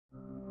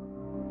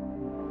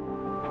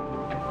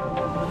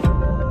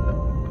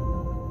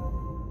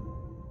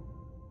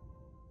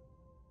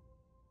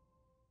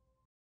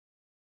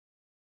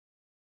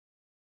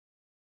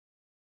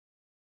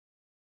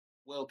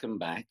Welcome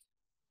back,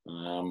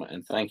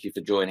 and thank you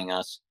for joining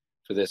us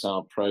for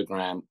our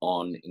program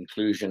on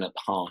inclusion at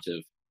the heart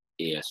of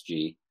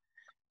ESG.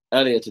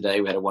 Earlier today,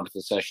 we had a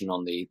wonderful session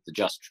on the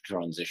just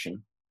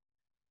transition.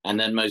 And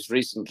then most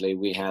recently,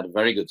 we had a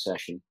very good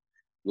session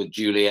with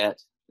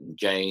Juliet, and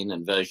Jane,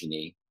 and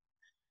Virginie.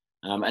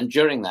 And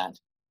during that,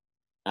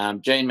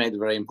 Jane made the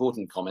very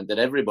important comment that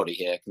everybody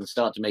here can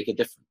start to make a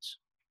difference.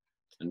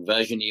 And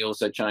Virginie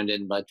also chimed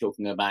in by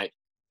talking about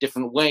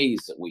different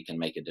ways that we can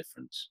make a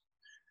difference.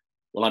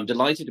 Well, I'm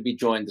delighted to be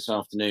joined this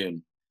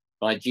afternoon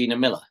by Gina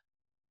Miller,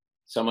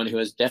 someone who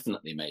has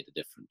definitely made a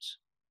difference.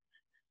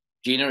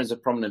 Gina is a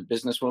prominent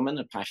businesswoman,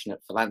 a passionate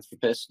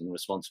philanthropist and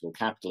responsible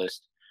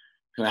capitalist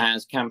who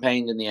has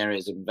campaigned in the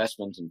areas of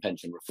investment and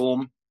pension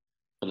reform,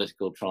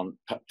 political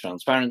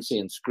transparency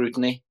and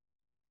scrutiny,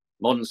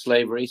 modern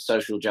slavery,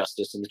 social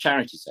justice, and the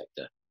charity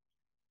sector.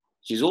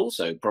 She's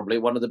also probably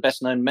one of the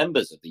best-known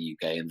members of the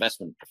UK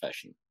investment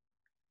profession.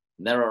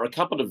 And there are a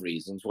couple of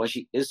reasons why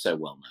she is so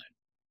well known.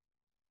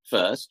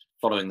 First,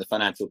 following the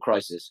financial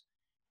crisis,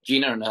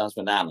 Gina and her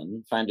husband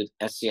Alan founded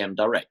SCM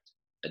Direct,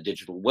 a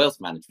digital wealth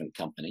management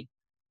company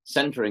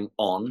centering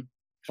on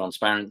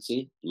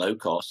transparency, low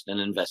cost,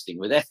 and investing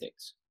with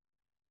ethics.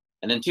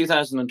 And in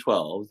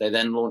 2012, they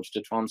then launched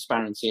a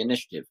transparency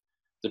initiative,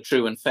 the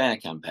True and Fair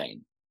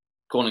campaign,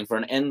 calling for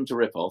an end to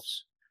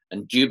rip-offs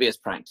and dubious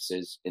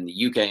practices in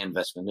the UK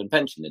investment and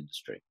pension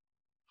industry.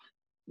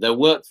 Their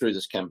work through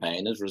this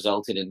campaign has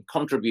resulted in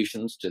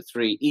contributions to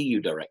 3 EU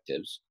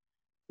directives,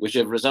 which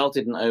have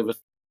resulted in over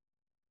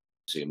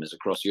consumers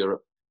across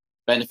Europe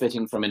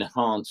benefiting from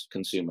enhanced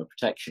consumer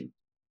protection.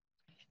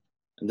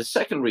 And the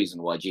second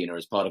reason why Gina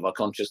is part of our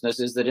consciousness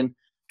is that in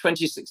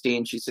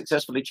 2016, she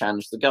successfully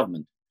challenged the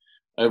government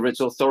over its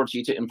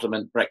authority to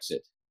implement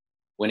Brexit,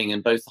 winning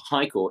in both the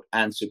High Court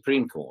and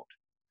Supreme Court.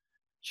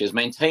 She has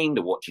maintained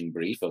a watching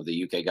brief of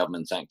the UK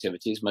government's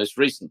activities, most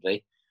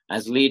recently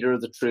as leader of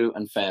the True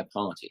and Fair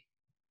Party.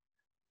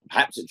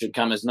 Perhaps it should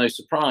come as no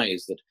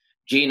surprise that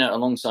Gina,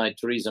 alongside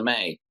Theresa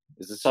May,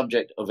 is the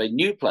subject of a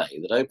new play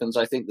that opens,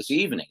 I think, this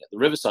evening at the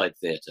Riverside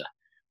Theatre,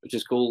 which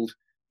is called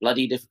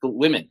Bloody Difficult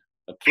Women,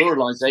 a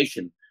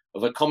pluralisation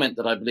of a comment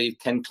that I believe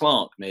Ken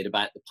Clarke made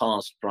about the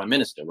past Prime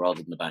Minister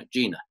rather than about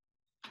Gina.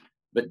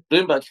 But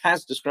Bloomberg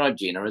has described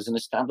Gina as an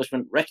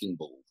establishment wrecking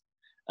ball,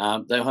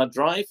 though her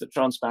drive for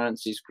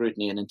transparency,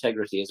 scrutiny and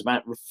integrity is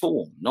about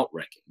reform, not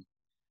wrecking.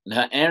 And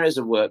her areas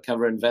of work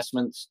cover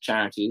investments,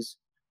 charities,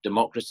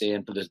 democracy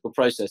and political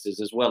processes,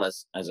 as well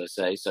as I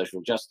say,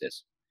 social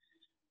justice.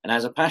 And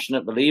as a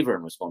passionate believer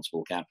in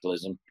responsible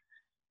capitalism,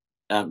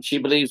 she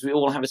believes we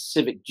all have a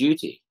civic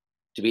duty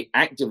to be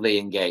actively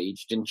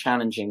engaged in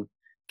challenging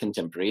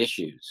contemporary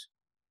issues.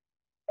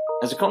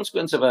 As a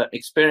consequence of her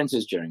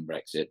experiences during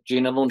Brexit,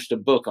 Gina launched a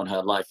book on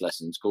her life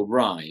lessons called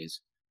Rise.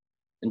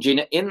 And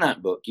Gina, in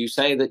that book, you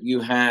say that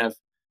you have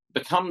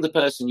become the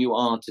person you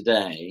are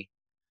today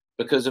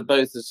because of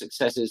both the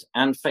successes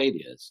and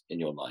failures in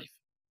your life.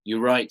 You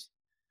write,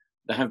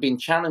 there have been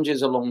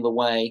challenges along the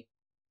way,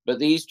 but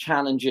these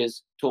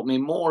challenges taught me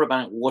more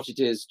about what it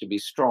is to be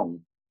strong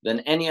than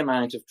any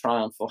amount of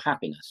triumph or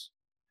happiness.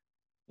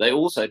 They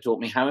also taught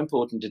me how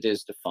important it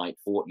is to fight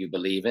for what you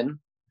believe in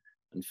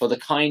and for the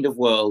kind of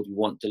world you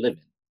want to live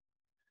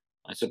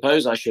in. I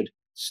suppose I should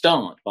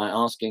start by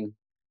asking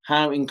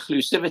how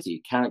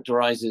inclusivity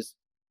characterizes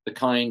the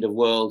kind of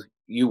world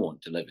you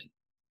want to live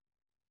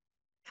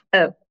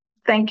in.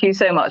 Thank you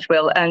so much,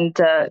 Will, and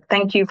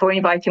thank you for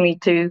inviting me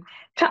to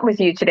chat with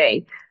you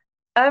today.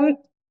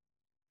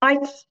 I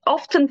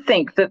often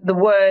think that the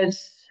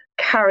words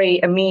carry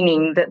a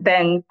meaning that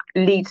then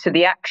leads to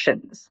the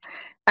actions.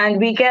 And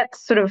we get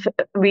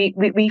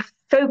we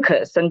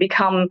focus and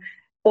become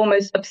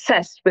almost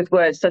obsessed with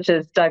words such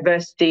as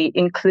diversity,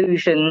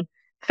 inclusion,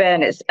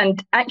 fairness.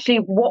 And actually,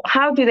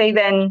 how do they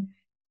then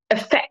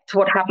affect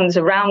what happens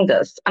around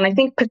us? And I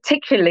think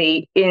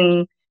particularly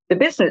in the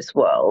business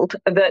world,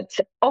 that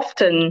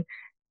often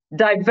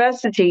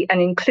diversity and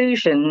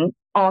inclusion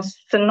are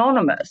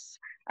synonymous.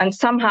 And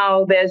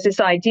somehow there's this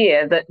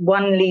idea that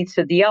one leads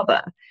to the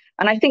other.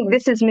 And I think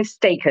this is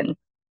mistaken,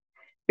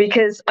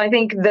 because I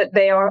think that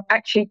they are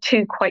actually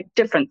two quite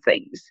different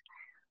things.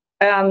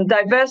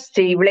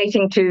 Diversity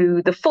relating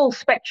to the full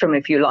spectrum,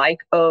 if you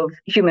like, of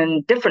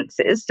human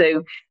differences,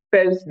 so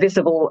both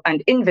visible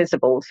and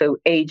invisible, so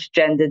age,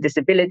 gender,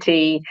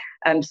 disability,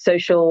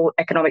 social,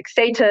 economic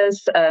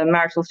status,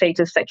 marital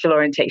status, sexual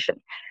orientation.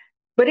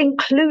 But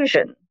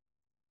inclusion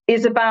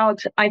is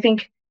about, I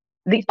think,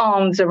 the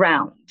arms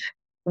around.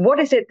 What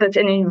is it that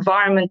an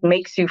environment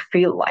makes you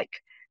feel like?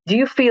 Do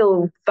you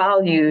feel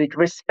valued,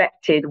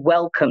 respected,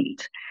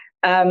 welcomed?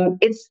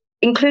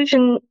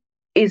 Inclusion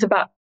is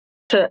about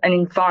an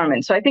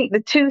environment. So I think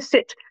the two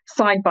sit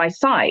side by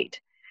side.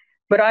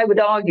 But I would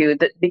argue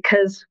that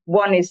because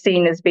one is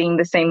seen as being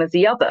the same as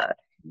the other,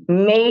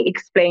 may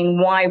explain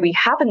why we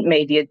haven't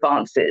made the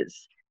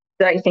advances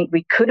that I think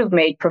we could have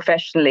made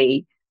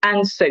professionally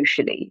and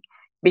socially,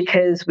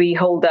 because we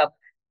hold up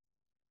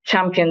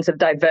champions of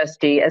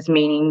diversity as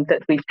meaning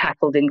that we've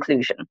tackled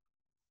inclusion.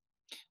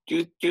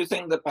 Do you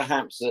think that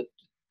perhaps that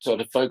sort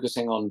of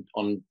focusing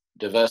on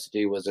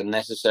diversity was a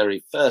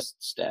necessary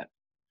first step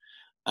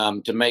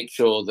to make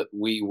sure that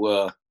we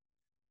were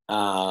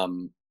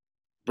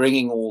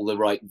bringing all the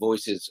right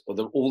voices, or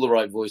all the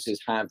right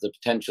voices have the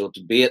potential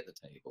to be at the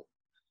table.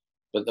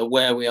 But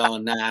where we are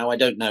now, I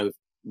don't know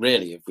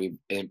really if we've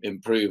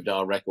improved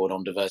our record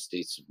on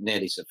diversity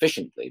nearly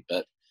sufficiently,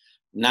 but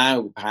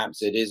now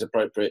perhaps it is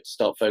appropriate to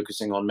start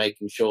focusing on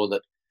making sure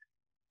that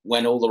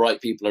when all the right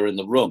people are in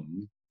the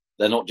room,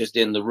 they're not just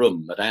in the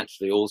room, but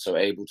actually also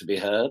able to be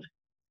heard.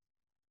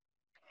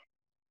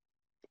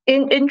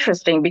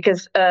 Interesting,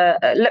 because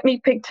let me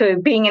pick to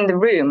being in the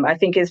room, I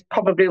think is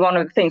probably one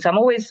of the things. I'm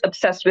always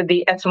obsessed with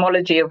the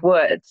etymology of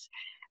words.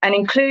 And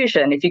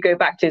inclusion, if you go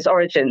back to its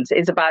origins,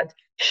 is about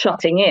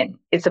shutting in.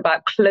 It's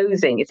about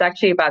closing. It's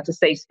actually about a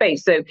safe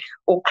space. So,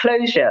 or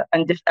closure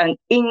and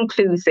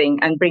including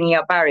and bringing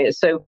up barriers.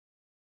 So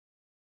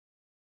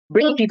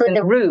bringing people in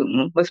the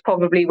room was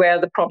probably where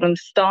the problem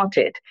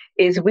started,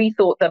 is we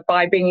thought that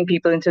by bringing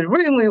people into the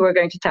room, we were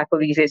going to tackle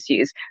these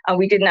issues. And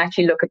we didn't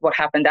actually look at what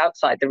happened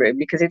outside the room,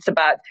 because it's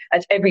about,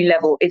 at every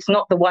level, it's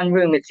not the one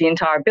room, it's the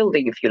entire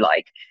building, if you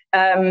like.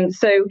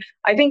 So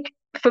I think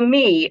for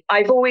me,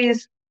 I've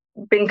always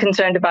been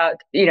concerned about,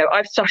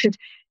 I've started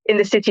in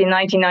the city in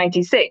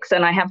 1996,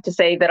 and I have to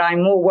say that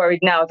I'm more worried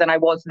now than I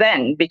was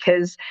then,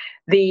 because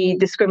the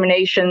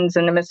discriminations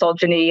and the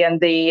misogyny and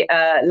the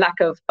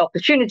lack of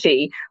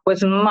opportunity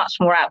was much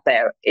more out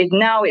there.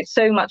 Now it's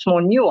so much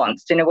more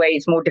nuanced. In a way,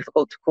 it's more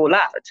difficult to call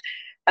out.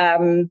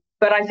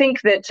 But I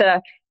think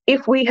that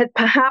if we had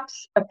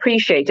perhaps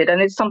appreciated,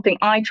 and it's something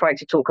I try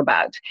to talk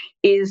about,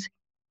 is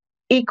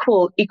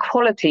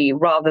equality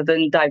rather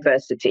than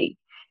diversity.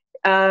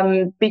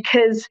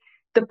 Because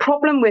the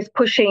problem with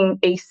pushing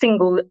a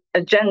single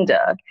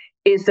agenda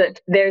is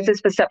that there's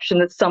this perception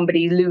that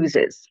somebody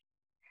loses.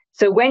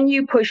 So when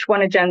you push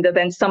one agenda,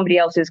 then somebody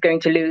else is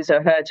going to lose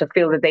or hurt or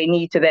feel that they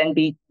need to then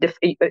be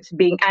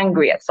being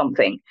angry at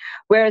something.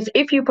 Whereas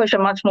if you push a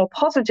much more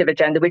positive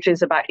agenda, which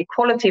is about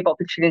equality of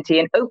opportunity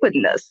and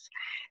openness,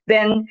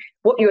 then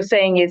what you're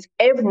saying is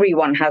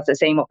everyone has the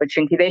same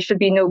opportunity. There should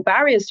be no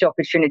barriers to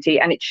opportunity,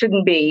 and it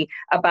shouldn't be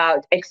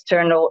about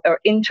external or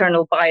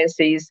internal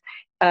biases.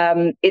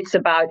 It's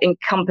about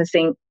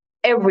encompassing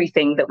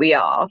everything that we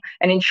are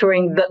and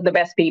ensuring that the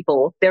best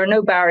people, there are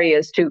no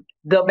barriers to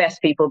the best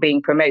people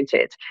being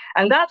promoted.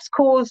 And that's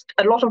caused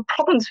a lot of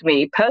problems for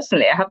me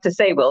personally, I have to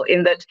say, Will,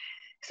 in that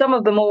some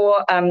of the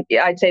more,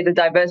 I'd say the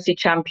diversity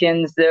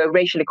champions, the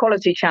racial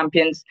equality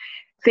champions,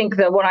 think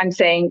that what I'm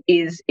saying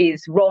is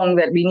wrong,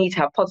 that we need to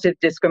have positive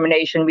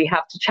discrimination, we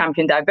have to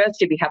champion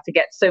diversity, we have to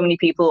get so many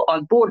people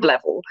on board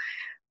level.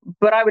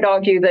 But I would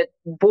argue that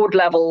board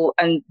level,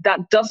 and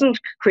that doesn't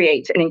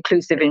create an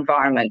inclusive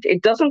environment.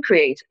 It doesn't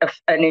create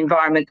an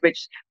environment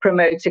which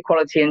promotes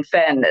equality and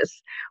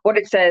fairness. What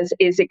it says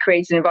is it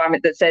creates an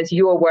environment that says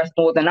you are worth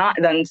more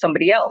than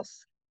somebody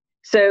else.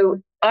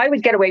 So I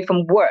would get away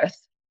from worth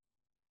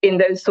in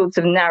those sorts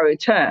of narrow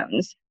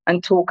terms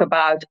and talk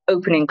about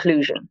open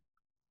inclusion.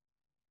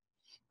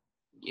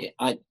 Yeah,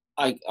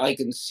 I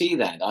can see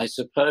that. I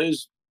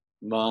suppose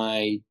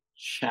my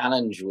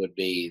challenge would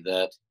be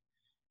that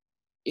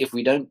if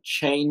we don't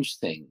change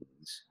things,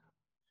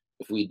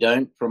 if we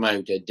don't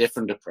promote a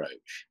different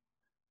approach,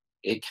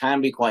 it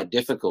can be quite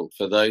difficult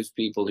for those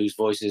people whose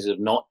voices have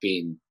not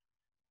been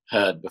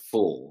heard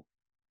before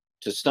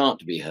to start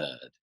to be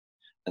heard.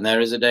 And there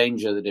is a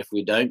danger that if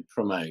we don't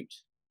promote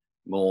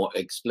more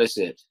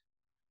explicit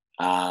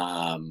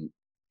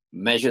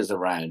measures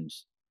around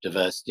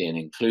diversity and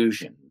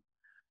inclusion,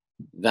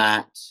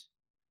 that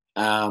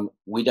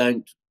we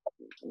don't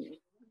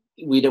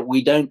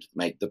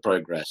make the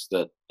progress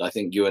that I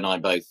think you and I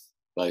both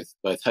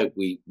hope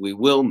we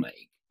will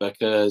make,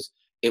 because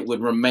it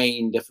would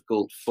remain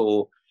difficult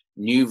for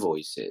new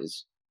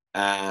voices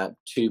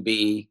to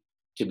be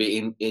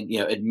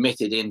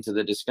admitted into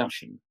the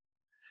discussion.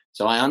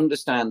 So I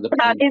understand the.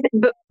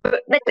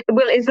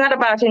 Well, it's not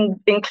about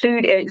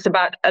include. It's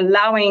about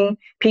allowing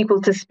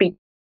people to speak.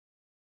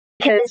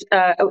 Because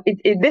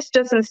this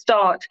doesn't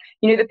start,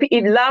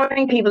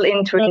 allowing people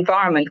into an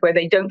environment where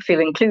they don't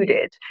feel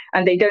included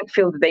and they don't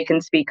feel that they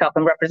can speak up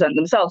and represent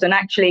themselves. And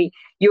actually,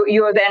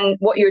 you're then,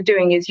 what you're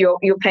doing is you're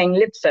paying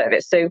lip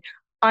service. So,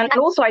 and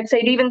also I'd say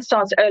it even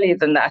starts earlier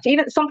than that.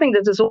 Even something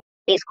that has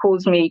always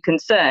caused me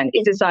concern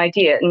is this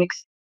idea, and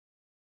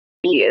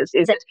is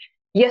that,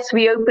 yes,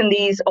 we open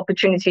these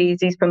opportunities,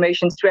 these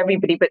promotions to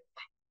everybody, but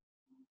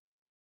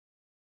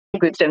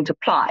goods don't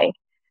apply.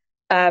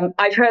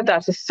 I've heard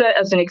that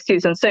as an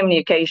excuse on so many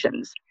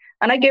occasions.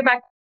 And I go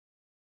back to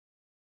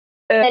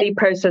the early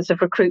process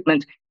of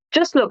recruitment.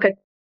 Just look at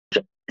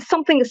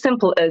something as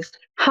simple as,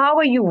 how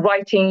are you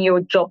writing your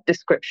job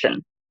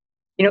description?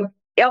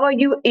 Are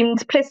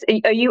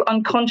you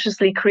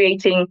unconsciously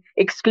creating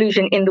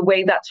exclusion in the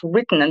way that's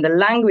written and the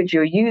language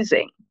you're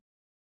using?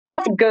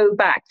 To go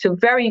back to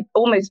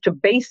almost to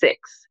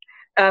basics.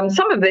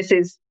 Some of this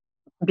is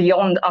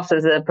beyond us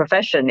as a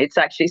profession, it's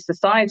actually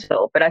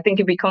societal. But I think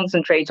if we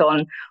concentrate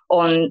on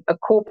a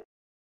corporate,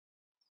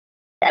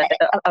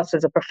 us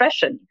as a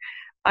profession,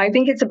 I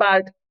think it's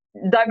about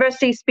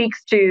diversity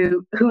speaks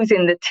to who's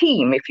in the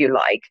team, if you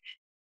like.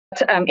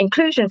 But,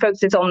 inclusion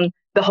focuses on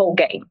the whole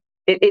game.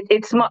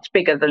 It's much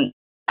bigger than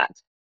that.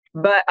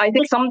 But I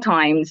think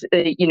sometimes,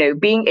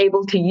 being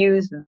able to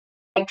use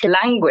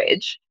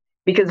language,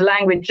 because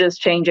languages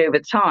change over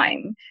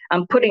time,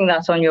 and putting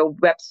that on your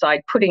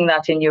website, putting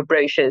that in your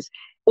brochures,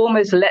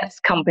 almost lets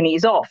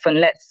companies off and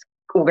lets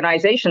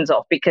organizations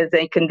off, because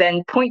they can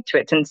then point to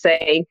it and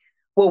say,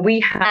 well, we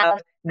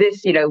have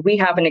this, we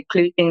have an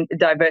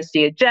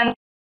diversity agenda,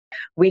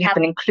 we have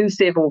an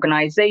inclusive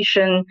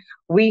organization,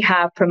 we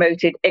have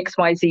promoted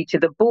XYZ to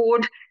the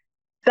board.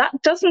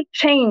 That doesn't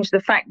change the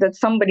fact that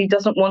somebody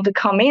doesn't want to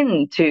come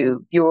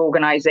into your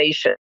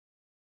organization.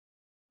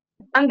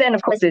 And then,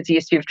 of course, there's the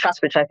issue of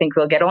trust, which I think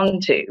we'll get on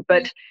to.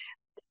 But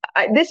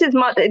this is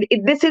not,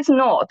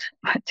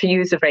 to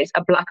use the phrase,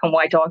 a black and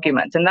white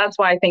argument. And that's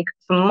why I think,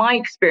 from my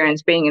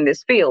experience being in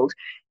this field,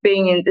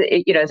 being in,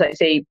 as I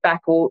say,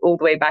 back all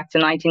the way back to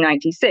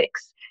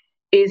 1996,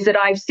 is that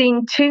I've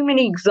seen too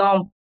many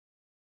examples.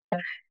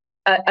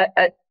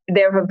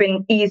 There have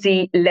been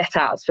easy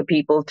let-outs for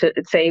people to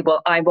say,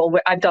 well,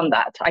 I've done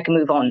that, I can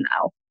move on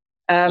now.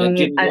 And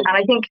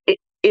I think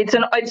it's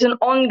an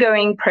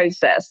ongoing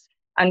process,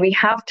 and we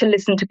have to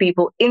listen to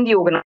people in the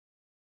organization,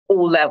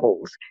 all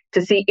levels,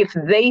 to see if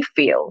they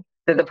feel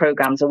that the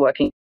programs are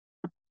working.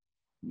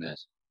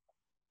 Yes,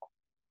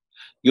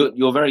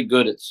 you're very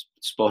good at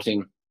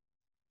spotting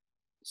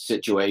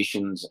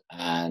situations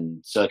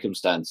and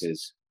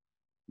circumstances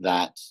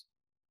that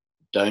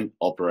don't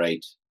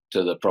operate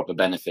to the proper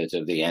benefit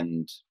of the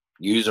end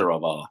user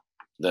of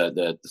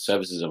the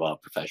services of our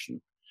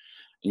profession.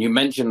 And you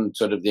mentioned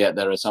sort of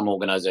there are some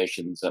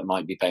organizations that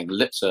might be paying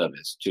lip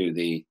service to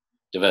the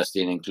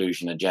diversity and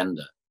inclusion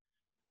agenda.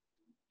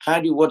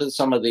 What are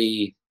some of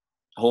the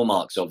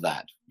hallmarks of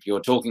that? If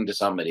you're talking to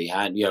somebody,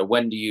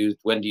 when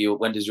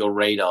does your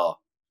radar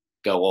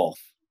go off?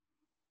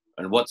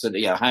 And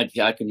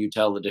how can you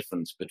tell the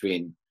difference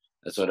between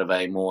a sort of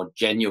a more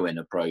genuine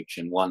approach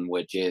and one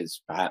which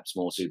is perhaps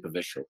more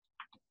superficial?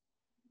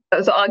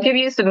 So I'll give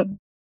you some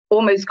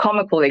almost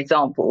comical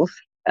examples,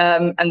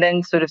 and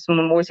then sort of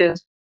some more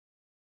serious.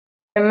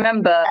 I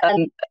remember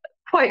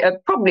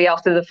probably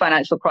after the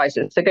financial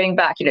crisis, so going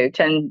back,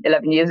 10,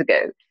 11 years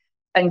ago,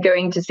 and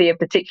going to see a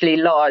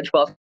particularly large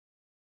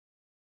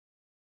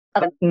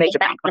major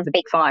bank, one of the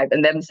big five,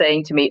 and them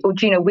saying to me, "Oh,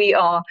 Gina, we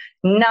are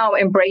now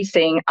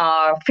embracing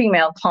our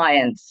female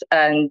clients,"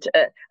 and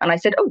I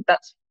said, "Oh,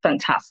 that's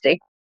fantastic."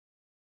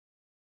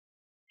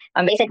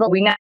 And they said, "Well,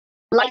 we now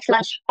light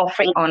lunch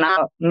offering on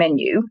our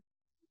menu,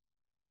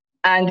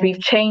 and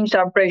we've changed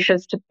our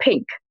brochures to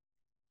pink."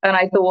 And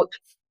I thought,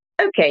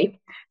 okay,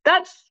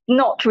 that's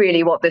not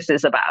really what this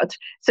is about.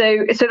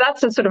 So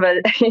that's a sort of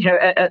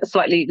a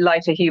slightly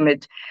lighter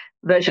humoured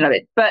version of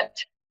it. But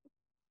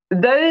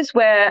those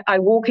where I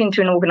walk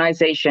into an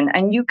organization,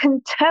 and you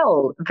can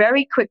tell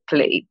very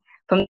quickly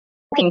from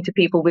talking to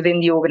people within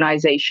the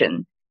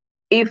organization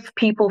if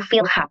people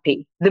feel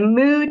happy, the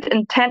mood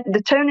and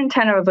the tone and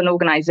tenor of an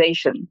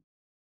organization.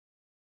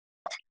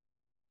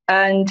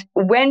 And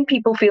when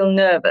people feel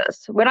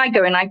nervous, when I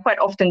go in, I quite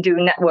often do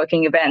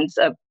networking events,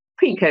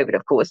 pre-COVID,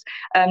 of course,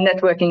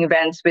 networking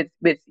events with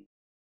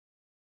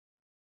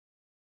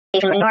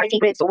minority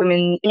groups or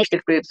women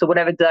initiative groups or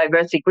whatever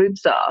diversity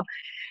groups are.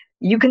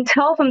 You can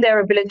tell from their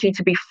ability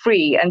to be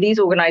free, and these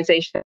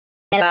organizations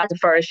are allowed to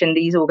flourish in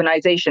these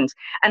organizations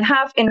and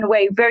have, in a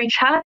way, very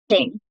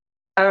challenging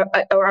or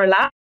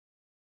allowed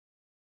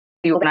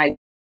the organization.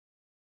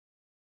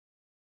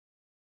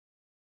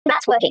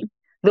 That's working.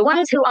 The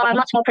ones who are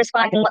much more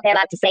prescribed in what they're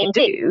allowed to say and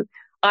do,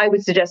 I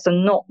would suggest are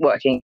not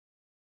working.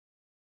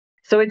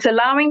 So it's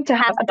allowing to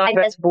have a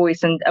diverse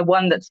voice and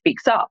one that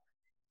speaks up,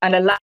 and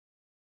allow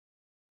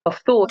of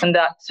thought and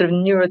that sort of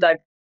neurodiversity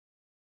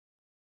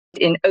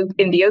in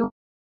the open,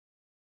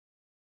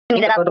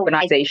 that our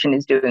organization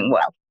is doing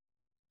well.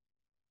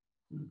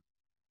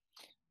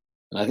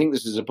 And I think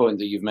this is a point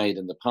that you've made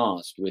in the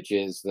past, which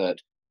is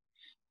that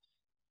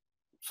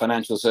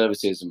financial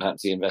services and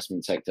perhaps the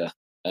investment sector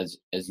is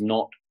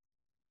not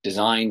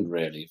designed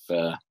really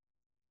for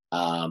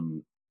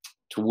to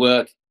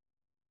work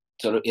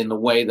sort of in the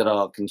way that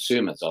our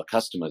consumers, our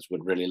customers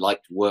would really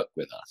like to work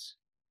with us.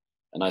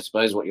 And I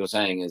suppose what you're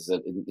saying is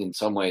that in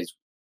some ways,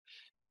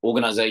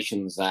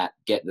 organizations that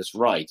get this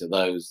right are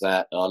those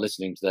that are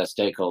listening to their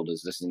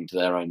stakeholders, listening to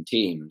their own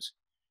teams,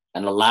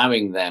 and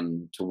allowing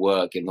them to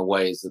work in the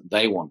ways that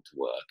they want to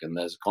work. And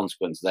there's a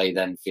consequence, they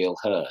then feel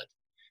heard.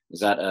 Is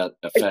that a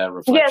fair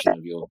reflection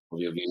of your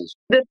views?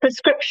 The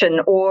prescription,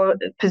 or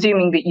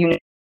presuming that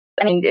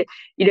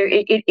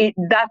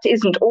that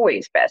isn't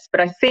always best.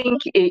 But I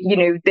think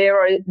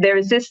there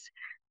is this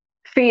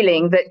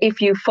feeling that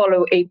if you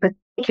follow a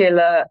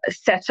particular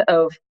set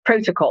of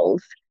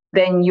protocols,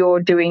 then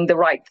you're doing the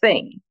right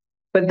thing.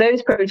 But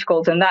those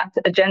protocols and that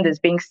agenda is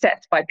being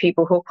set by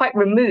people who are quite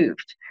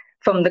removed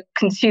from the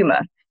consumer.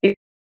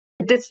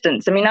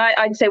 Distance. I mean,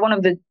 I'd say one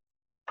of the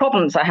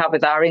problems I have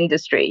with our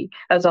industry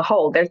as a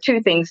whole, there are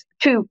two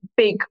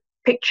big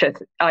pictures.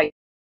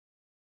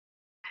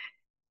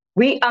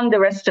 we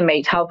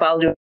underestimate how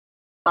valuable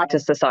to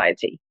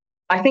society.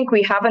 I think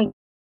we haven't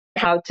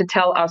how to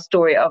tell our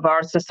story of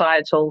our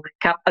societal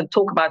and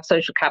talk about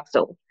social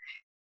capital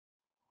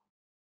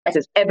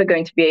is ever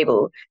going to be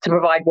able to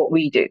provide what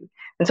we do.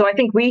 And so I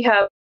think we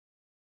have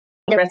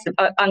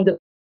under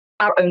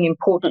our own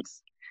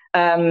importance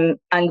and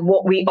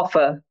what we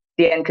offer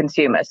the end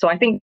consumer. So I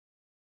think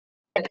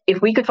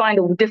if we could find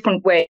a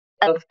different way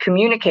of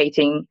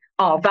communicating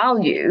our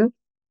value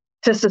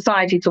to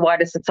society, to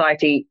wider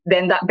society,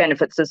 then that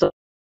benefits us.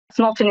 It's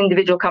not an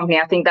individual company.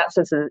 I think that's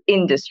as an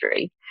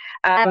industry.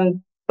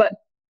 But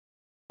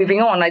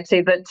moving on, I'd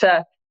say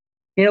that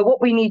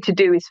what we need to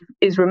do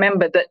is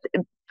remember that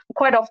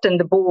quite often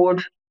the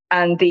board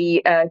and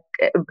the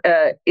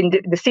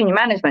senior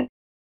management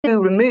are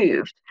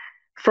removed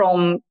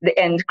from the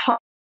end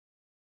client.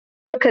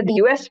 Look at the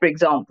US, for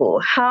example.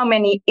 How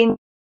many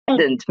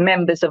independent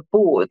members of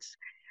boards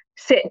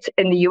sit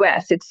in the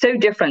US? It's so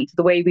different to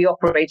the way we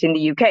operate in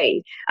the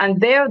UK,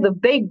 and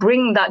they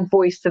bring that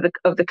voice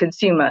of the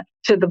consumer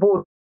to the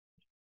board.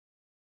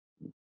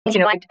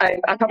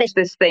 I published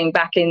this thing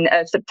back in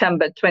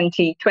September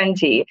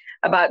 2020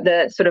 about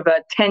the sort of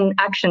 10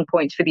 action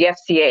points for the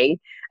FCA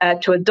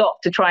to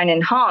adopt to try and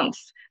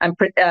enhance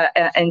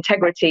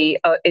integrity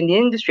in the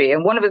industry.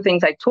 And one of the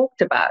things I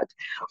talked about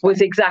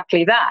was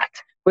exactly that,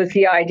 was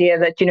the idea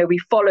that, we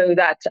follow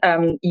that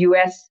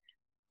US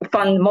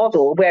fund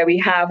model where we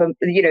have,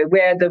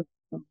 where the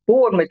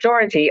board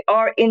majority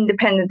are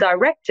independent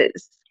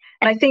directors.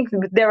 And I think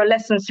there are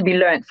lessons to be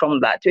learned from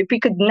that. If we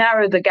could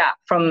narrow the gap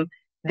from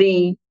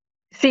the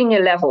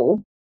senior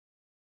level.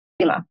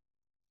 I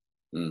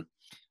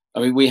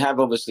mean, we have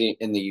obviously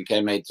in the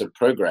UK made some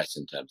progress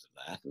in terms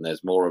of that, and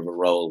there's more of a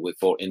role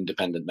for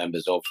independent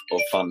members of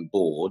fund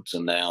boards,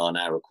 and they are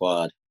now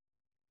required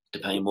to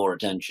pay more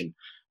attention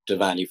to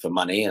value for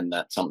money, and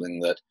that's something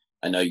that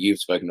I know you've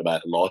spoken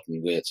about a lot,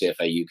 and we at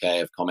CFA UK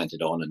have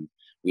commented on, and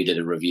we did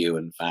a review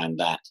and found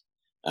that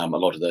a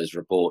lot of those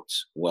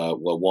reports were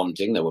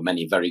wanting. There were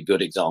many very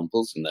good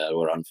examples, and there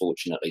were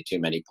unfortunately too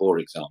many poor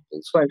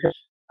examples. Okay.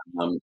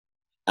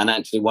 And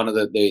actually, one of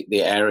the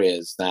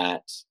areas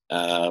that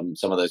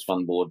some of those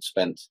fund boards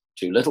spent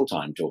too little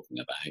time talking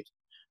about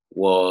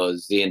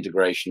was the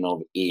integration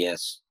of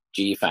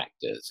ESG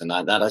factors. And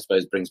that I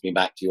suppose, brings me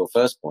back to your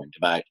first point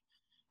about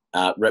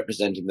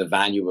representing the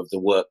value of the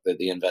work that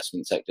the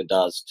investment sector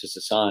does to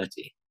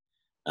society.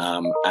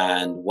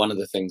 And one of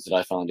the things that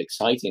I find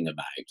exciting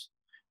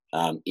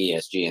about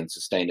ESG and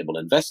sustainable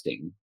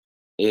investing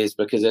is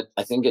because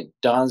I think it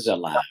does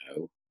allow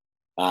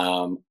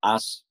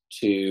us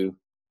to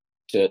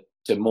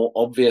more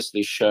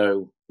obviously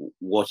show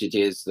what it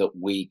is that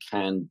we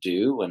can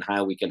do and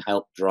how we can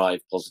help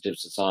drive positive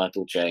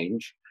societal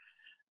change.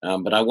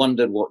 But I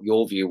wondered what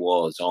your view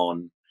was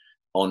on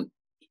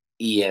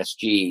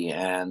ESG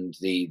and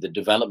the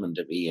development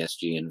of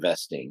ESG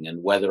investing,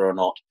 and whether or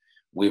not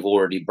we've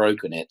already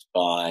broken it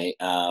by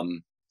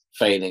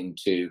failing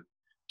to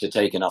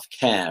take enough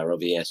care of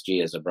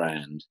ESG as a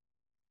brand.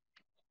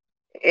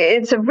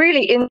 It's a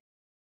really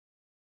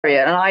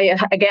area, and I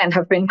again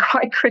have been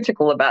quite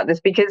critical about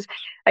this because,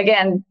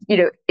 again,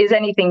 is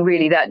anything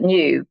really that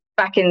new?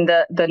 Back in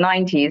the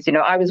 90s,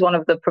 I was one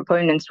of the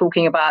proponents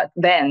talking about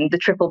then the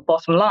triple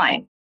bottom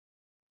line: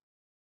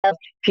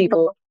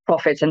 people,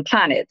 profit, and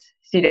planet.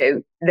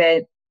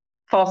 Then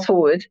fast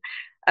forward,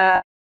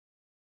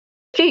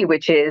 G,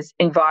 which is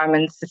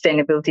environment,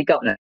 sustainability,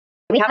 governance.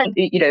 We haven't,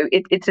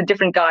 it's a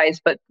different guise,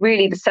 but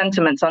really the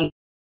sentiments are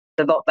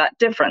not that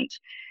different.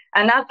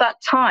 And at that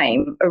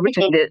time,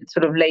 originally in the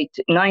sort of late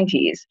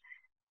 90s,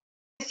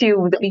 the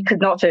issue that we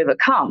could not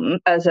overcome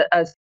as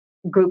a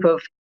group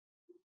of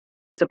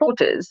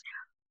supporters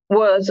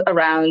was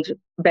around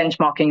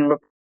benchmarking.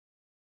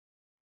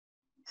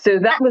 So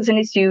that was an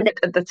issue that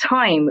at the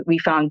time we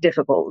found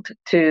difficult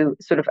to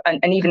sort of,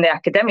 and even the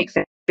academics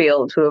in the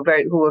field who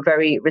were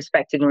very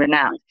respected and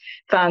renowned,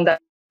 found that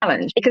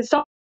challenge, because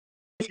some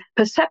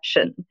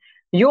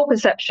your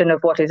perception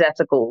of what is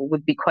ethical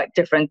would be quite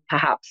different,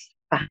 perhaps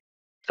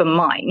from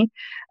mine.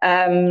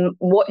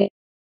 What you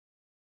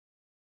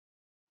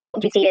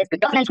see is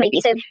good governance,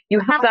 maybe. So you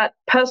have that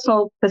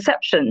personal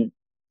perception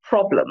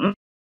problem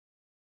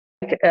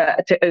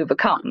to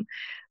overcome.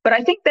 But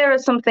I think there are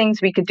some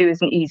things we could do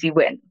as an easy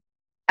win.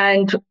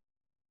 And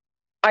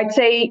I'd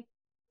say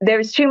there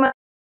is too much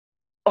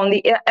on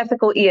the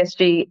ethical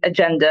ESG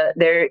agenda.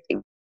 They're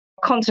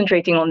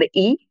concentrating on the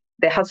E.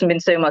 There hasn't been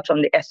so much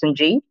on the S and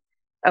G.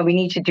 And we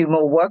need to do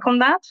more work on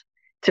that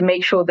to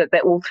make sure that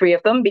they're all three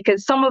of them,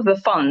 because some of the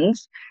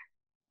funds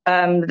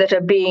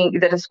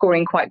that are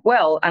scoring quite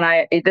well,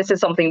 and this is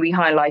something we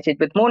highlighted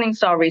with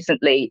Morningstar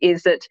recently,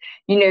 is that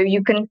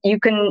you can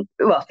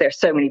well, there's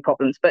so many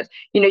problems, but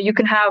you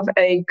can have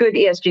a good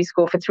ESG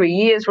score for 3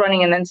 years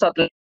running, and then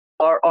suddenly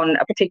are on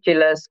a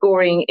particular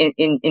scoring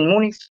in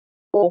Morningstar.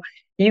 Or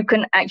you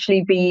can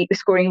actually be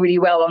scoring really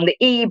well on the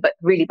E, but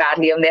really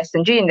badly on the S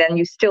and G, and then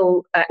you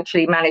still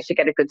actually manage to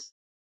get a good.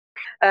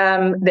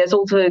 There's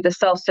also the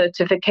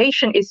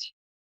self-certification issue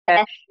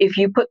if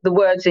you put the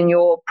words in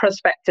your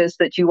prospectus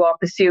that you are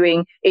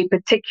pursuing a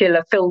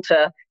particular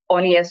filter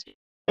on ESG,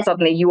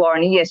 suddenly you are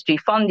an ESG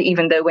fund,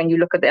 even though when you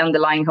look at the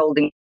underlying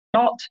holding,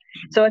 not.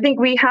 So I think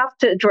we have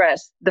to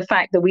address the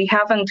fact that we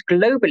haven't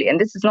globally, and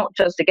this is not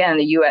just, again,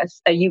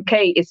 a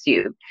UK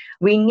issue,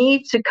 we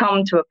need to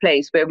come to a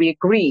place where we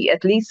agree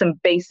at least some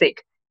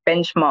basic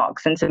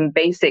benchmarks and some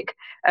basic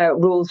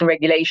rules and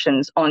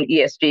regulations on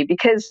ESG,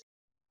 because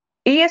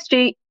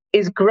ESG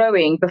is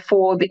growing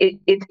before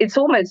it's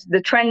almost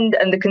the trend,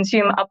 and the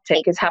consumer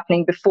uptake is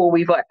happening before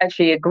we've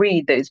actually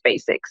agreed those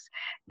basics.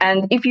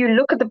 And if you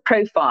look at the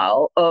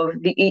profile of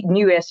the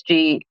new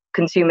ESG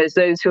consumers,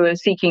 those who are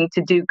seeking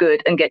to do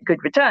good and get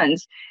good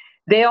returns,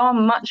 they are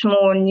much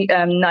more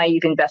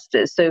naive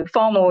investors. So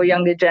far more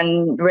younger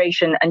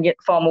generation, and yet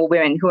far more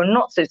women who are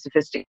not so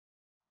sophisticated.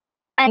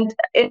 And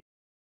it's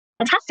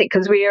fantastic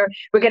because we're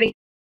getting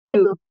a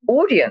new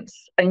audience,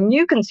 a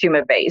new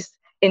consumer base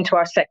into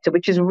our sector,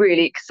 which is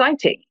really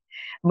exciting.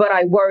 But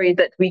I worry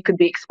that we could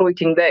be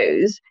exploiting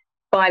those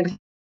by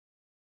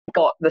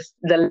got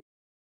the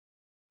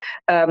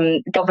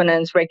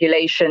governance,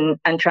 regulation,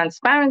 and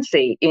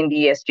transparency in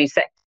the ESG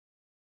sector,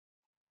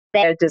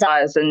 their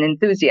desires and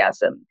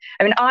enthusiasm.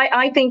 I mean,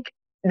 I think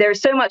there's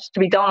so much to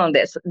be done on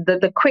this.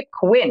 The quick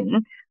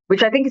win,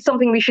 which I think is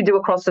something we should do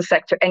across the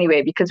sector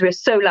anyway, because we're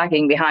so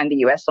lagging behind the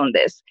US on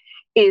this,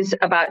 is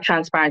about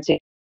transparency.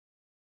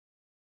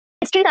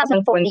 It's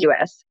 2004 in the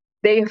US.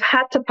 They've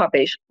had to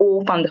publish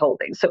all fund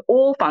holdings. So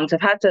all funds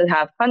have had to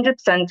have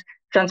 100%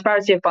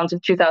 transparency of funds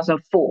of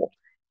 2004.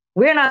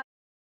 We're now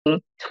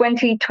in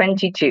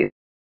 2022.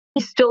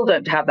 We still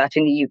don't have that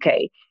in the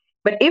UK.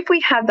 But if we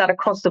had that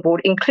across the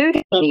board,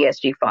 including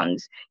ESG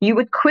funds, you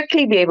would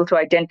quickly be able to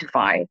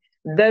identify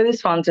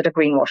those funds that are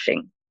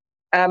greenwashing.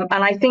 And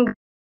I think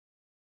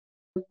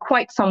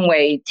quite some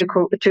way to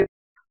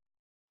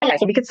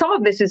because some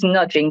of this is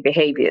nudging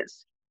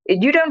behaviors.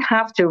 You don't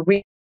have to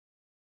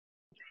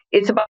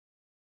it's about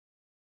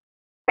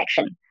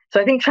action.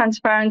 So I think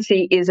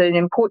transparency is an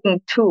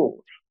important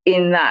tool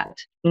in that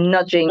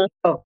nudging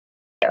of.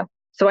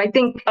 So I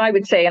think I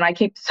would say, and I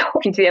keep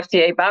talking to the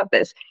FCA about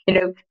this,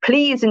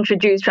 please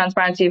introduce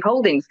transparency of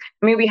holdings.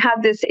 I mean, we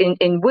had this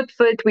in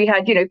Woodford. We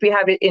had, if we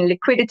have it in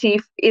liquidity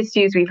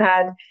issues, we've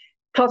had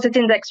closet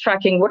index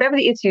tracking, whatever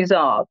the issues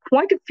are,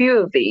 quite a few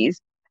of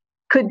these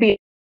could be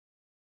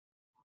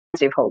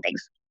of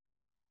holdings.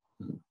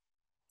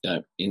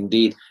 No,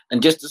 indeed.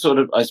 And just to sort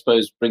of, I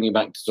suppose, bring you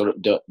back to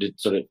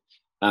sort of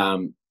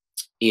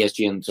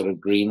ESG and sort of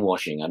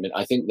greenwashing. I mean,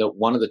 I think that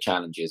one of the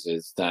challenges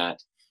is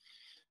that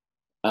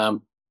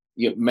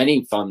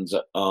many funds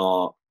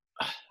are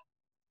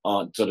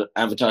sort of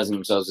advertising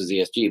themselves as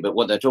ESG, but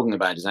what they're talking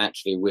about is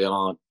actually we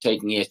are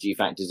taking ESG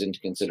factors into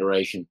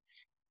consideration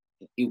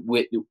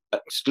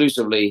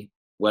exclusively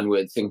when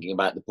we're thinking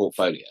about the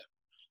portfolio.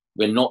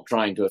 We're not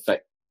trying to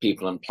affect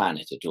people and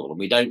planet at all, and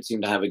we don't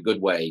seem to have a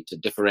good way to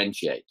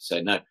differentiate.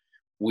 So no,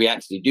 we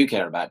actually do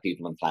care about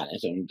people and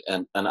planet,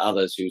 and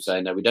others who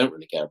say no, we don't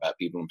really care about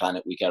people and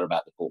planet, we care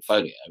about the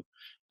portfolio.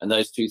 And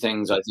those two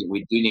things, I think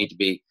we do need to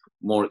be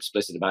more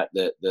explicit about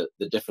the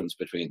difference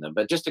between them.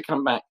 But just to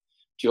come back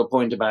to your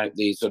point about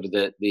the sort of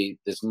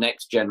this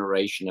next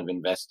generation of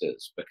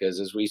investors, because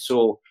as we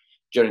saw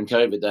during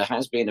COVID, there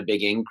has been a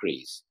big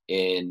increase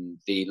in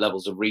the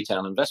levels of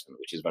retail investment,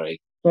 which is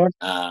very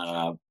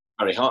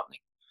very heartening.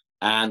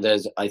 And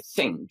there's, I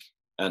think,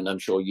 and I'm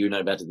sure you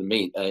know better than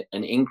me,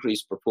 an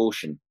increased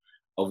proportion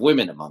of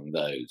women among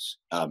those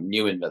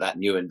new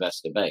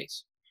investor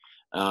base.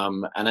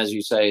 And as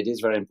you say, it is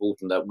very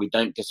important that we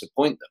don't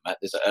disappoint them at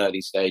this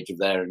early stage of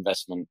their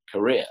investment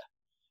career,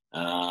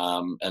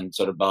 and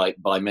sort of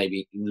by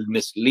maybe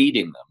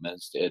misleading them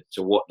as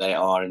to what they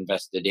are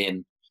invested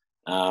in,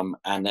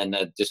 and then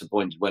they're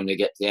disappointed when they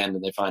get to the end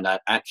and they find out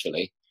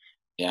actually,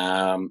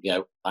 I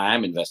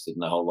am invested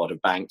in a whole lot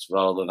of banks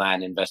rather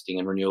than investing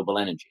in renewable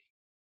energy.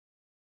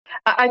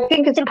 I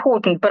think it's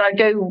important, but I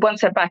go one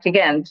step back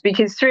again,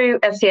 because through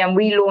SCM,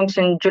 we launched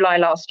in July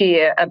last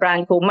year a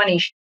brand called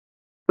MoneyShe,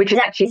 which is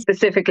actually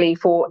specifically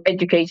for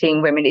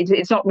educating women.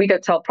 It's not, we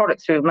don't sell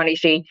products through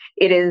MoneyShe.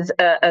 It is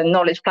a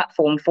knowledge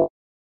platform for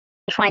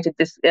trying to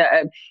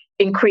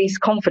increase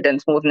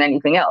confidence more than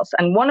anything else.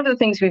 And one of the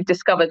things we've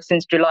discovered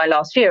since July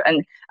last year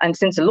and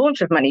since the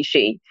launch of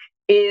MoneyShe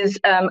is,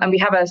 and we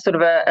have a sort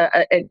of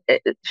a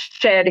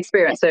shared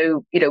experience.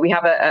 So, we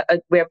have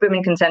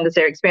women can send us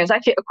their experience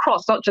actually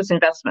across not just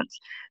investments,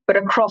 but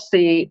across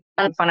the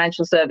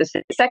financial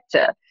services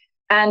sector.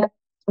 And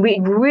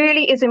it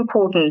really is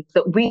important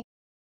that we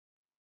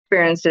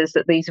experiences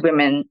that these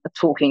women are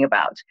talking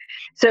about.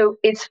 So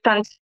it's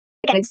fantastic,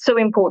 and it's so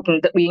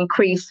important that we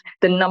increase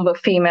the number of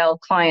female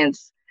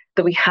clients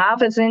that we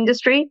have as an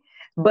industry,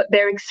 but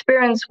their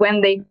experience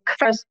when they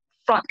first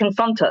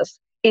confront us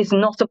is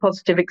not a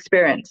positive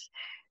experience.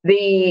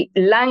 The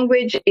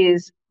language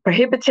is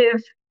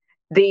prohibitive.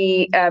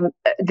 The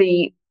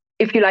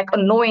if you like,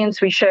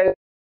 annoyance we show,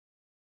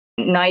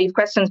 naive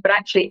questions, but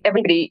actually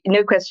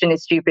no question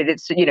is stupid.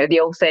 It's, the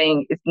old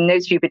saying, it's no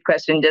stupid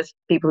question, just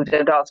people who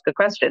don't ask a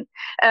question.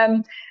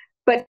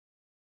 But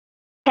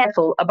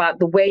careful about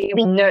the way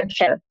we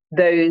nurture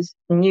those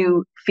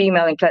new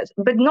female employees,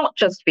 but not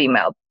just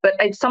female, but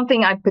it's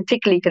something I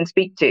particularly can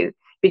speak to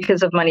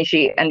because of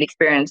MoneyShe and the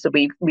experience that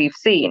we've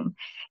seen,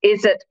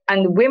 is that,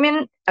 and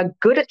women are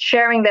good at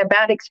sharing their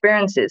bad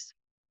experiences.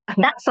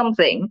 And that's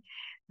something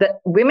that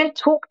women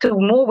talk to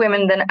more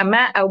women than a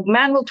man. A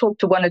man will talk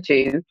to one or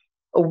two,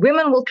 or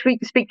women will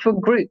speak to a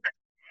group.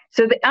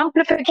 So the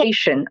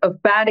amplification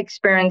of bad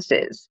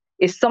experiences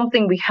is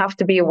something we have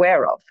to be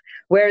aware of.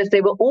 Whereas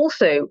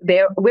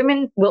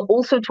women will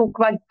also talk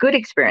about good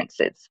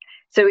experiences.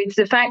 So it's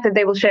the fact that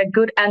they will share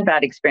good and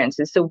bad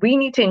experiences. So we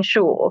need to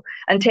ensure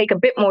and take a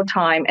bit more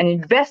time and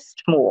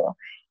invest more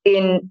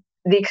in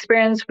the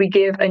experience we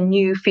give a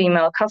new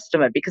female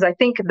customer, because I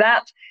think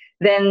that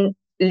then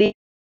leads,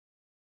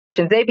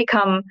 they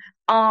become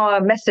our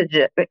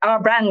messenger,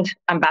 our brand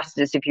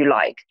ambassadors, if you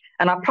like,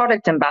 and our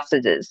product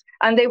ambassadors,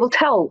 and they will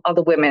tell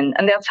other women,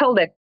 and they'll tell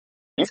their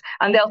kids,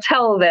 and they'll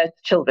tell their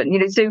children.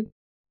 So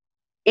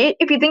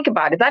if you think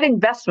about it, that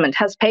investment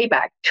has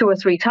payback 2 or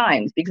 3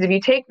 times, because if you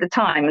take the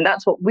time, and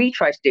that's what we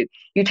try to do,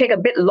 you take a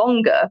bit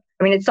longer.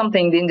 I mean, it's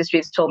something the industry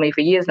has told me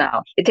for years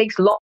now. It takes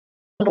longer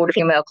for a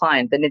female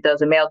client than it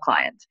does a male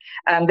client,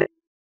 and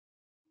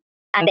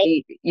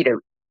they,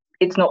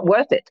 it's not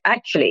worth it.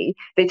 Actually,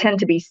 they tend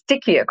to be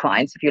stickier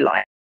clients, if you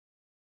like.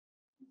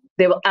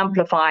 They will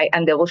amplify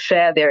and they will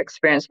share their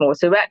experience more.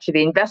 So actually,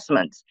 the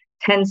investment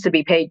tends to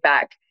be paid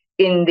back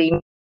in the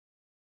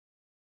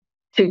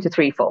 2 to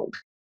 3-fold.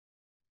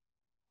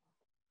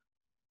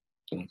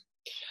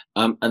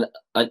 And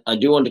I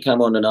do want to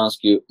come on and ask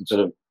you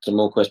sort of some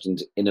more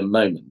questions in a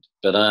moment,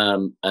 but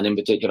and in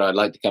particular, I'd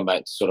like to come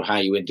back to sort of how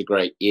you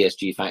integrate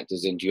ESG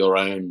factors into your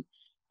own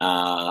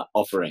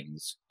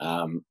offerings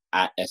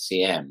at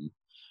SCM.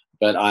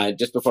 But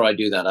just before I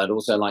do that, I'd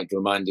also like to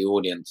remind the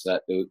audience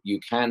that you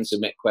can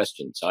submit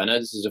questions. So I know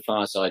this is a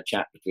fireside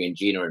chat between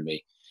Gina and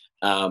me,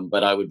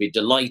 but I would be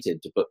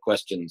delighted to put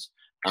questions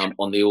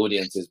on the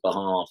audience's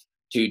behalf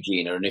to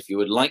Gina. And if you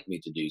would like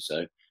me to do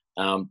so,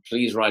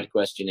 please write a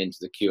question into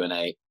the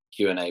Q&A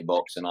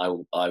box, and I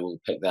will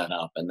pick that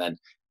up and then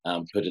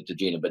put it to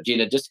Gina. But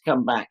Gina, just to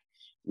come back,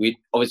 we've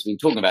obviously been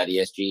talking about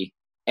ESG.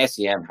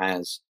 SCM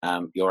has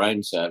your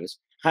own service.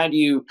 How do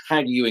you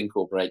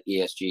incorporate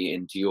ESG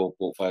into your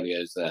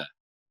portfolios there?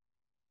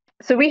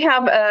 So we do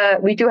have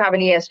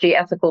an ESG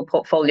ethical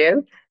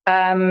portfolio,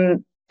 a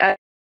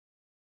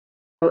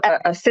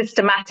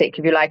systematic,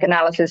 if you like,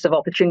 analysis of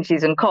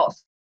opportunities and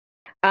costs,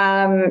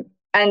 and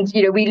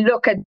we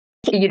look at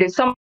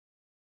some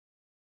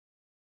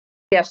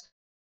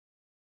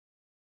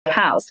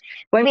house.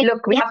 When we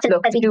look, we have to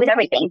look, as we do with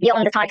everything,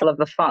 beyond the title of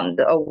the fund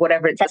or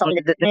whatever it says on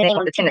the name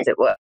of the tin, as it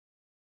were.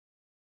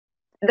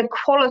 The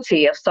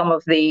quality of some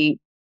of the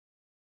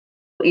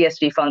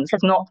ESG funds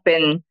has not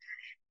been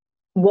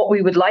what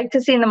we would like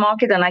to see in the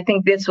market, and I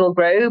think this will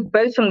grow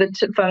both from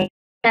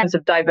terms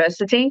of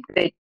diversity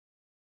that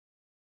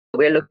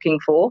we're looking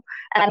for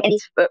in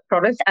these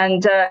products,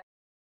 and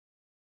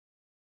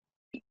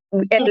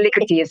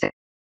liquidity is.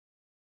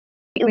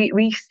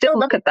 We still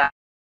look at that.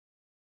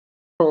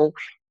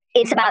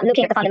 It's about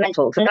looking at the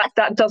fundamentals, and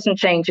that doesn't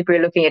change if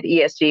we're looking at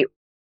ESG,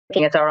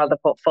 looking at our other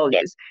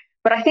portfolios.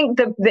 But I think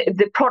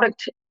the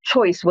product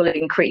choice will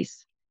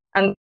increase,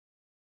 and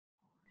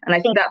I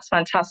think that's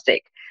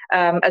fantastic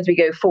as we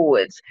go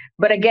forwards.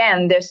 But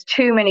again, there's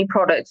too many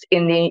products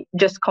in the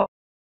just.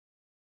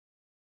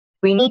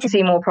 We need to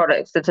see more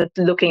products that are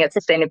looking at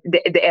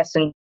sustainability, the S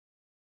and.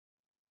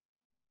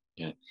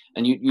 Yeah,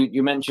 and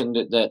you mentioned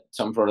that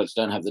some products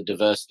don't have the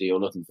diversity you're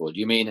looking for. Do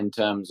you mean in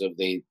terms of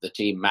the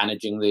team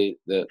managing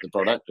the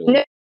product? Or?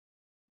 No.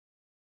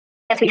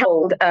 As we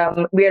hold,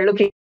 we are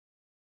looking.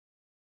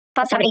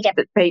 First, having that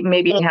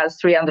maybe has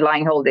 3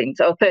 underlying holdings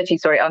or 30,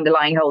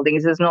 underlying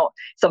holdings is not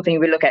something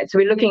we look at. So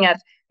we're looking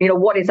at,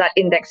 what is that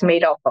index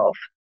made up of?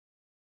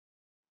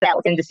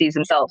 That indices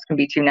themselves can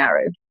be too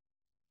narrow.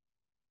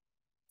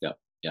 Yeah.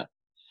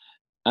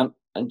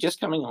 And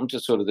just coming on to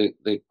sort of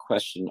the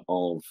question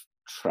of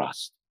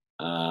trust,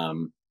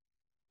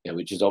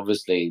 which is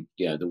obviously,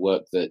 the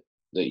work that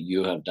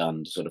you have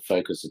done to sort of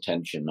focus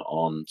attention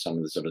on some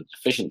of the sort of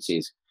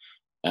deficiencies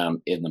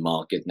in the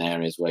market and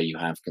areas where you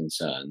have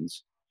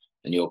concerns,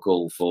 and your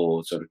call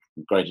for sort of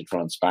greater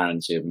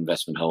transparency of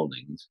investment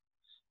holdings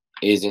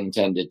is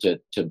intended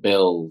to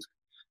build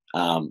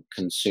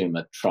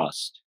consumer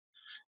trust.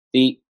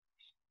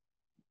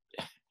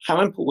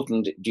 How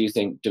important do you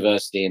think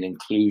diversity and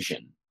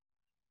inclusion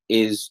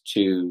is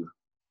to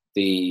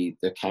the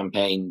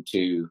campaign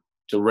to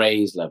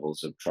raise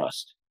levels of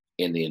trust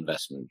in the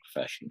investment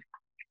profession?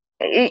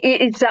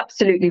 It's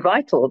absolutely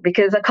vital,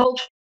 because a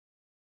culture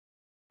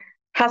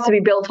has to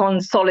be built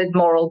on solid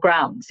moral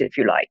grounds, if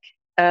you like.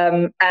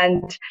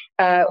 And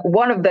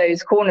one of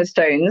those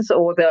cornerstones,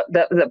 or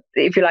the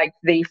if you like,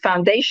 the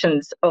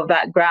foundations of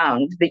that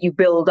ground that you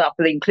build up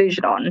the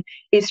inclusion on,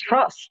 is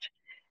trust.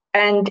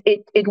 And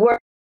it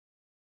works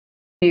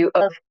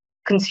of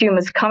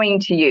consumers coming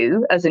to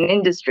you as an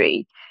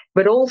industry,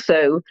 but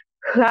also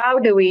how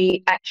do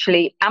we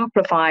actually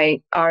amplify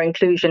our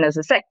inclusion as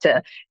a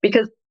sector?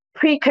 Because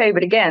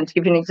pre-COVID, again, to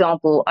give you an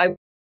example, I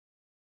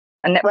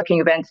a networking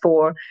event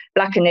for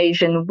Black and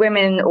Asian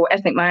women or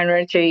ethnic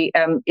minority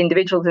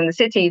individuals in the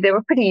city. They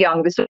were pretty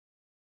young, this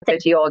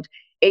 30-odd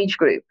age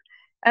group.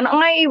 And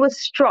I was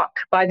struck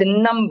by the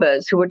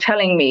numbers who were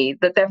telling me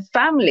that their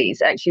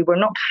families actually were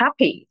not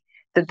happy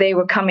that they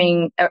were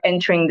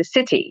entering the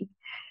city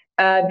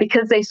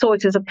because they saw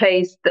it as a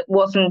place that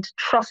wasn't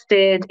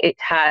trusted,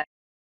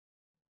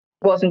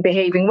 wasn't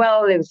behaving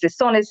well, it was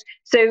dishonest.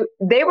 So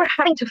they were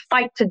having to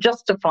fight to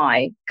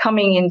justify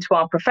coming into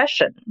our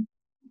profession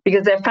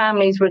because their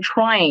families were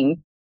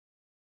trying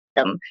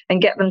them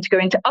and get them to go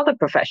into other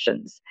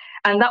professions.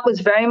 And that was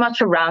very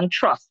much around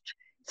trust.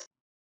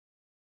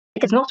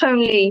 Because not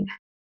only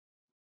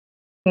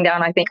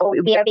down, I think,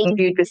 we are being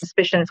viewed with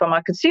suspicion from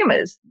our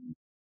consumers,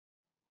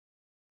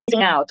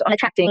 out on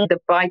attracting the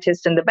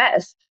brightest and the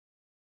best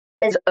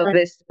of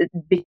this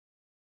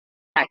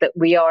fact that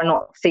we are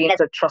not seen as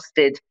a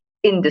trusted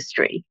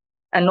industry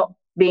and not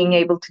being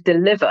able to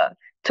deliver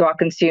to our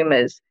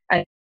consumers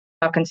and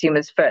our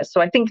consumers first.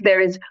 So I think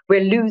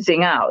we're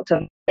losing out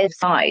on both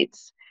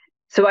sides.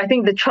 So I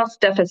think the trust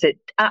deficit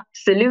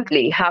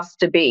absolutely has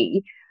to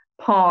be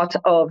part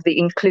of the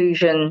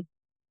inclusion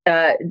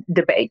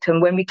debate.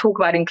 And when we talk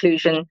about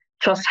inclusion,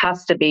 trust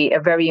has to be a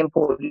very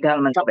important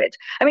element of it.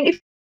 I mean,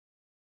 if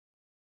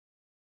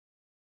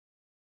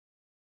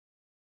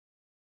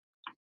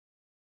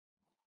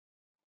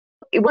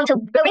you want to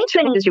go into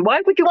an industry,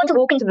 why would you want to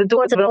walk into the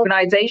doors of an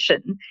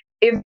organization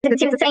if the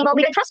consumers are saying, well,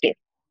 we don't trust you?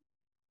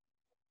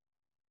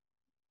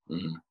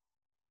 Mm.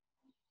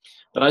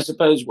 But I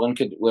suppose one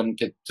could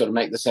sort of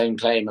make the same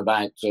claim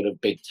about sort of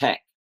big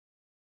tech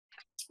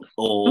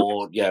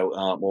or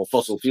or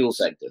fossil fuel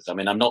sectors. I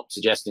mean, I'm not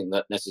suggesting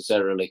that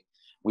necessarily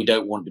we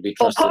don't want to be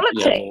trusted. Or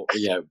politics.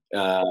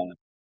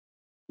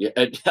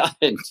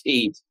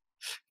 Indeed,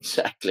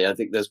 exactly. I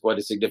think there's quite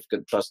a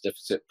significant trust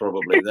deficit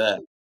probably there.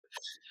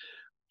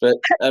 But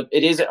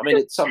it is. I mean,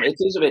 it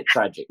is a bit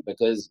tragic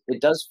because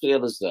it does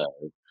feel as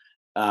though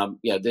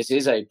this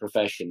is a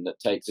profession that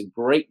takes a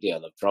great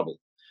deal of trouble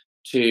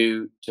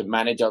to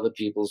manage other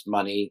people's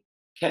money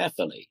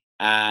carefully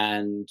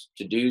and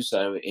to do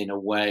so in a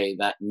way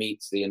that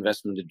meets the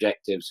investment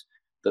objectives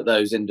that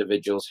those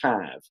individuals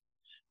have.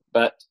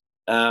 But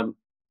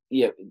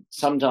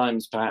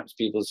sometimes perhaps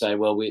people say,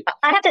 well,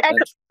 I have to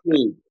that's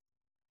true.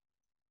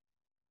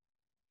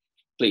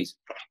 Please.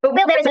 But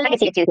Will, there is a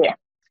legacy issue here.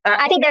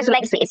 I think there's a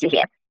legacy issue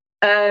here.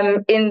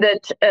 In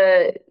that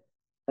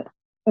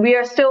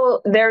we're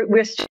still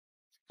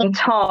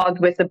tarred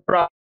with the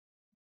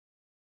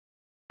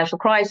financial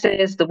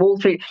crisis, the Wall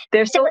Street.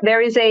 There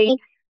is a,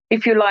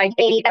 if you like,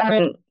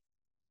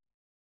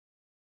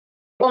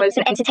 almost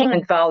an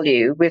entertainment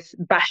value with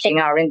bashing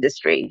our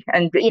industry,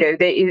 and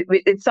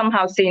it's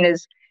somehow seen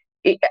as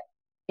it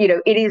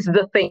is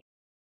the thing.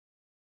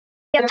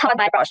 It's hard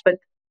by brush, but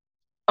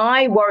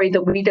I worry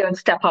that we don't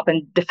step up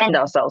and defend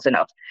ourselves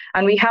enough,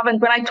 and we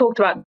haven't. When I talked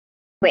about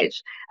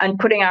which and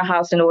putting our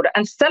house in order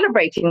and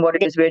celebrating what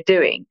it is we're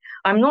doing,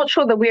 I'm not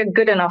sure that we're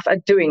good enough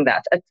at doing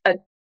that, at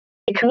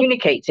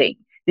communicating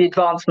the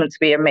advancements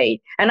we have made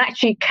and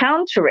actually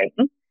countering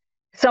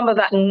some of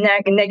that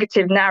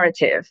negative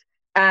narrative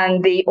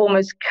and the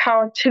almost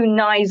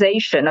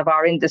cartoonization of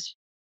our industry,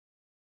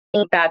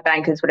 bad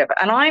bankers, whatever.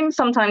 And I'm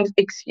sometimes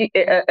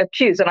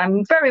accused, and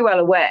I'm very well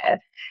aware,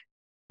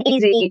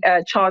 easy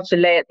charge to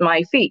lay at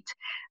my feet.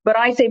 But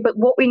I say, but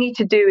what we need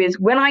to do is,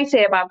 when I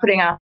say about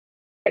putting our,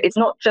 it's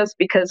not just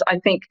because I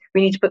think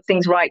we need to put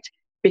things right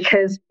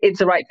because it's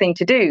the right thing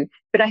to do,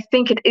 but I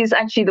think it is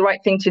actually the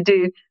right thing to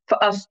do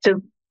for us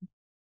to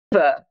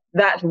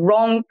that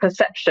wrong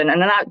perception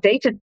and an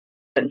outdated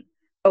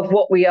of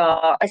what we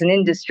are as an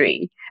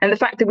industry, and the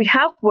fact that we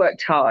have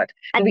worked hard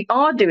and we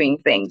are doing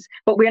things,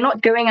 but we're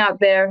not going out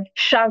there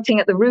shouting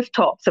at the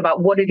rooftops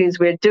about what it is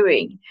we're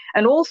doing.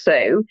 And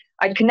also,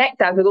 I connect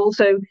that with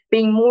also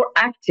being more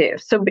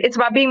active. So it's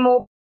about being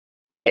more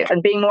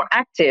and being more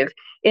active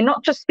in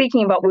not just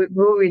speaking about what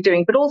we're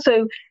doing, but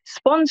also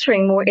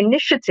sponsoring more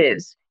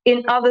initiatives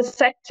in other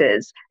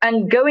sectors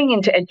and going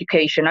into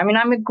education. I mean,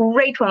 I'm a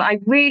great one. I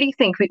really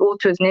think we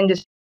ought to, as an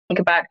industry, think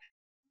about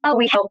how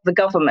we help the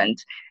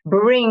government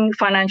bring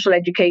financial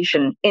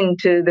education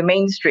into the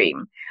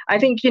mainstream. I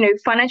think,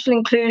 financial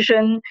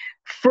inclusion,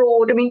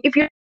 fraud. I mean, if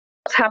you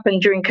what's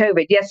happened during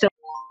COVID, yes.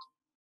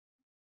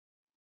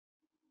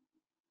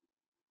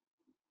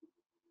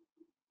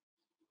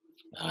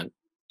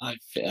 I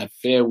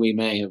fear we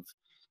may have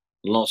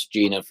lost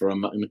Gina for a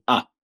moment.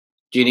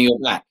 Gina, you're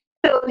back.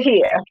 Still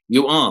here.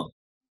 You are.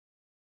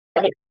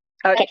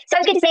 Okay, so I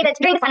was going to say that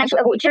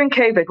during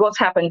COVID, what's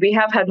happened? We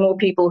have had more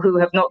people who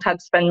have not had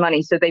to spend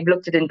money, so they've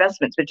looked at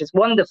investments, which is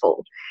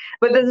wonderful.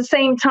 But at the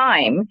same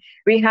time,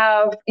 we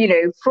have,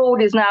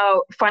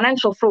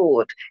 financial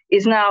fraud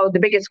is now the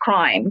biggest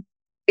crime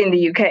in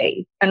the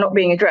UK and not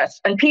being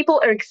addressed. And people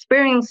are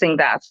experiencing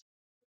that.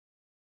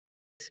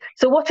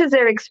 So what is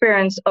their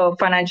experience of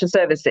financial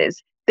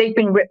services? They've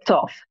been ripped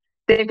off.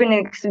 They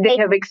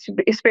have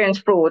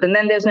experienced fraud, and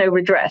then there's no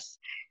redress.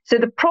 So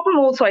the problem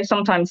also, I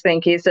sometimes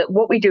think, is that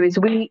what we do is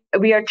we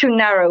are too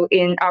narrow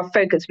in our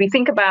focus. We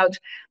think about,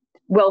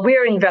 well,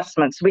 we're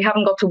investments. We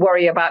haven't got to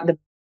worry about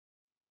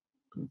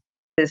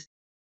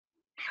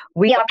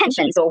we are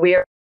pensions, or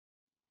we're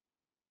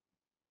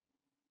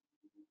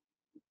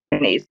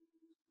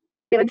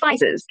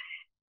advisors.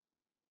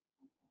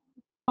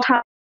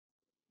 The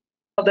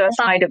other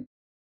side of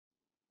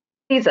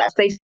these,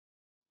 they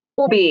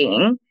all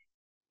being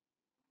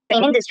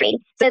same industry,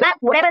 so that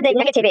whatever the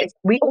negative is,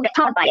 we all get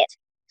harmed by it.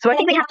 So I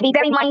think we have to be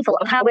very mindful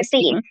of how we're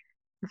seeing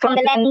from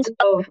the lens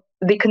of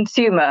the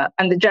consumer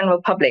and the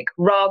general public,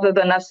 rather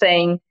than us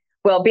saying,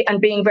 well, and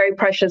being very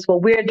precious,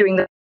 well, we're doing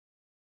the.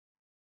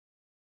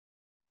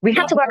 We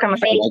have to work, I'm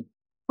afraid,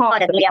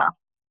 harder than we are.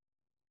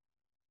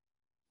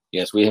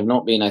 Yes, we have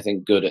not been, I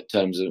think, good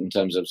in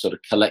terms of sort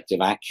of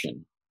collective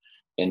action,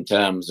 in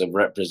terms of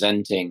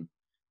representing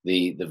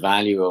the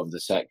value of the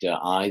sector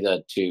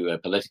either to a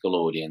political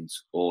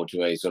audience or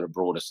to a sort of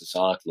broader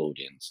societal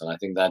audience. And I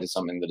think that is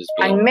something that has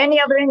been... And many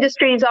other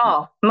industries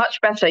are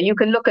much better. You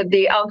can look at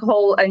the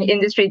alcohol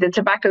industry, the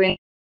tobacco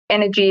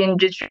energy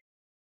industry,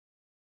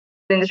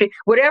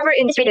 whatever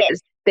industry it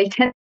is, they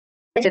tend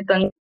to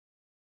done.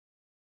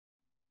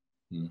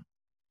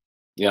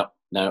 Yeah,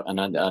 no,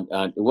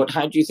 and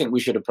how do you think we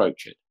should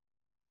approach it?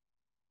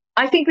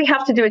 I think we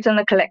have to do it on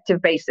a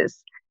collective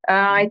basis.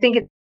 I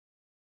think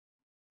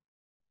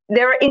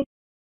there are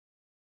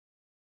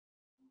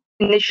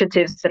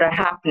initiatives that are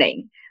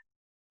happening.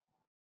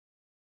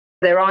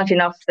 There aren't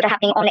enough that are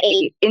happening on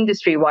a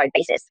industry-wide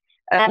basis.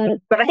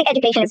 But I think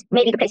education is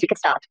maybe the place we could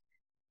start.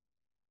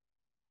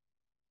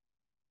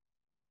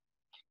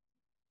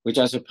 Which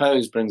I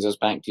suppose brings us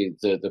back to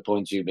the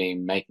points you've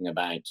been making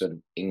about sort of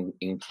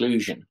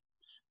inclusion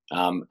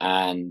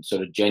and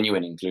sort of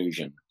genuine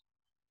inclusion,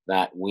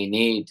 that we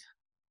need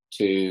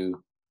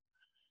to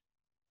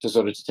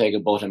take a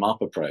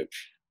bottom-up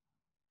approach.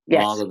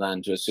 Yes. Rather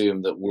than to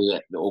assume that we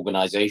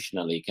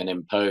organizationally can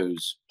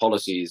impose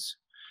policies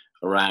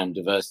around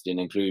diversity and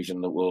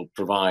inclusion that will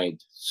provide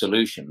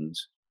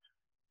solutions,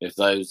 if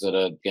those that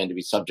are going to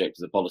be subject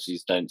to the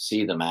policies don't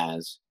see them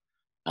as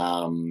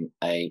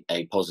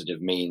a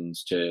positive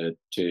means to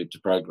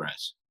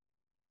progress.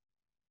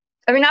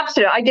 I mean,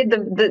 absolutely. I did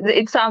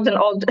it sounds an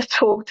odd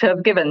talk to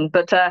have given,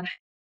 but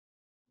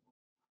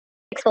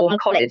from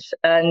college,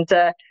 and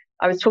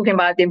I was talking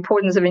about the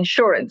importance of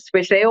insurance,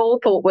 which they all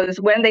thought was,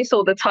 when they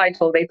saw the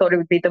title, they thought it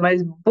would be the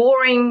most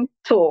boring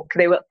talk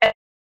they will ever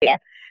hear.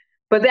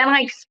 But then I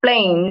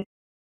explained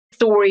the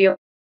story of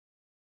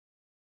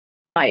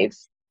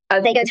lives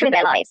as they go through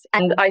their lives,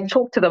 and I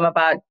talked to them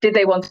about, did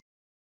they want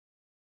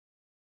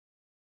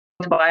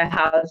to buy a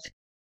house?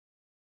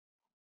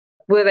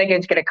 Were they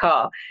going to get a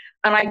car?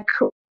 And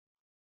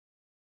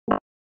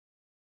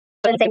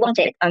they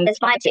wanted and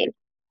aspired to.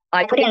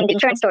 I put in the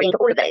insurance story into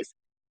all of those.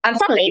 And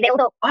suddenly they all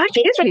thought, oh,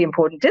 actually, it is really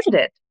important, isn't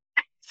it?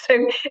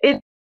 So it's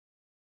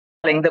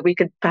something that we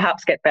could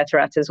perhaps get better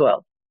at as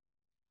well.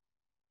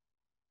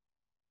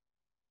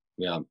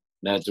 Yeah,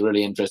 no, it's a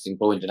really interesting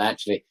point. And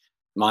actually,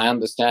 my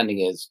understanding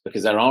is,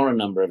 because there are a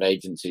number of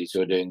agencies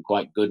who are doing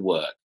quite good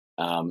work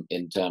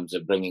in terms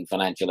of bringing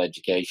financial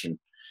education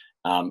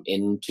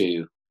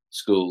into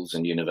schools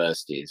and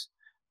universities.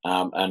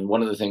 And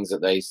one of the things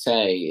that they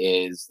say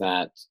is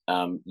that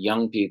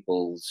young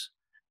people's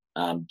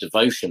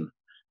devotion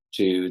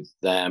to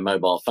their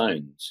mobile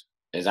phones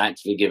is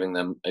actually giving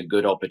them a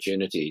good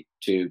opportunity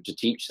to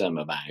teach them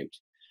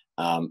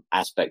about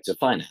aspects of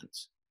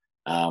finance,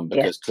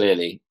 because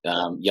clearly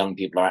young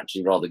people are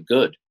actually rather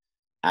good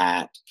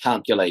at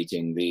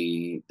calculating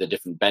the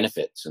different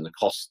benefits and the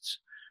costs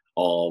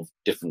of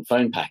different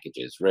phone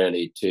packages,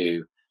 really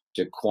to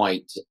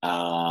quite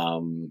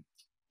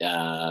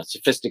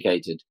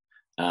sophisticated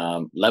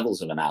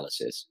levels of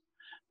analysis,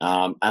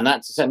 and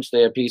that's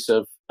essentially a piece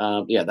of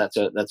that's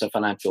a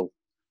financial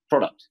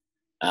product.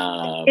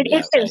 It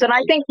is, and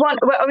I think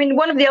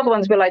one of the other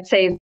ones, Will, I'd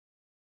say,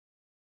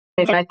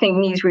 is I think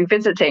needs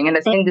revisiting, and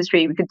as an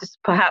industry, we could just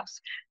perhaps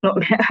not.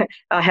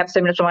 I have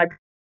so much of my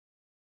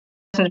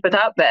to put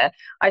out there.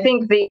 I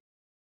think the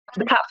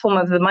platform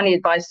of the money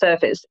advice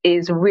service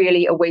is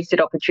really a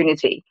wasted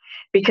opportunity,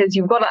 because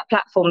you've got that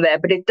platform there,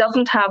 but it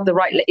doesn't have the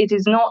right. It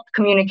is not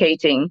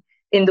communicating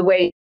in the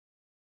way.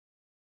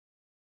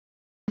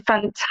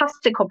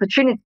 Fantastic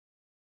opportunity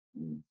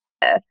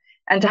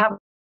and to have,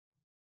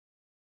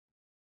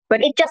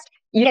 but it just,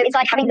 it's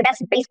like having the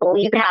best baseball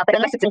you can have, but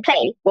unless it's in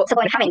play, what's the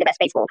point of having the best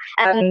baseball?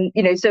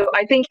 So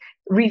I think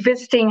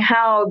revisiting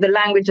how the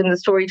language and the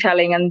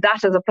storytelling and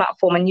that as a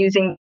platform, and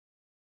using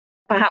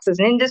perhaps as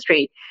an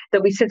industry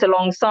that we sit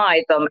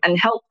alongside them and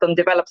help them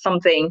develop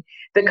something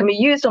that can be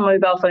used on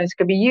mobile phones,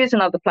 can be used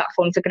on other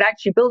platforms, that could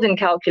actually build in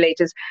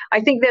calculators. I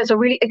think there's a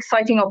really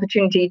exciting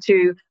opportunity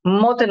to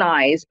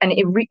modernize and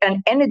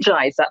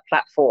energize that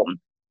platform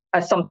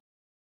as something.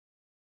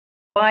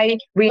 Why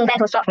reinvent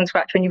or start from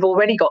scratch when you've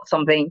already got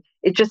something?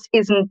 It just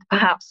isn't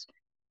perhaps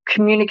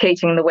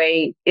communicating in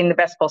the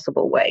best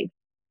possible way.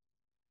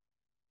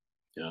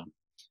 Yeah.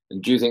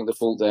 And do you think the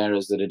fault there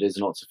is that it is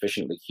not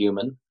sufficiently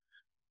human?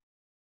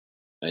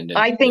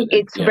 I think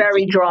it's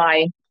very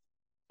dry.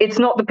 It's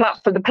not the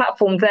platform. The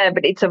platform's there,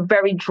 but it's a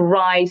very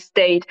dry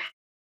state.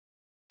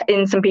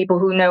 In some people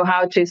who know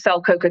how to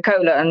sell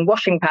Coca-Cola and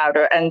washing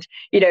powder, and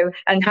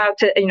and how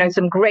to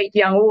some great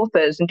young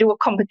authors, and do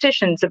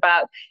competitions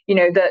about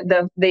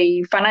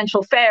the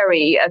financial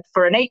fairy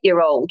for an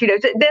 8-year-old.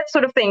 That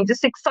sort of thing.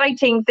 Just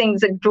exciting things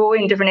that draw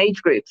in different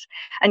age groups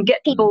and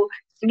get people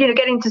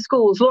get into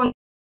schools.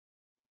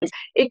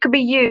 It could be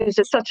used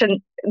as such a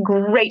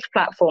great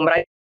platform,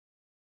 but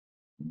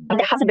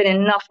there hasn't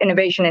been enough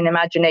innovation and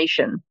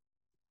imagination.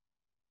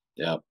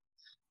 Yeah.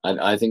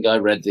 I think I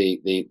read the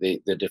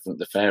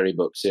fairy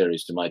book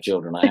series to my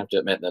children. I have to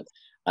admit that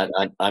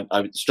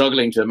I'm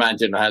struggling to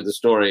imagine how the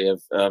story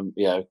of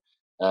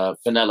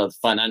Fenella the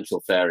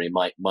financial fairy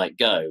might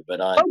go. But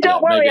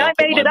don't worry, I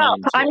made it up.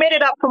 I made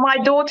it up for my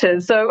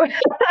daughters. So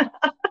did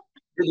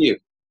you?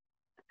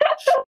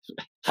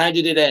 How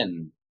did it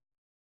end?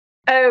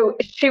 Oh,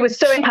 she was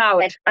so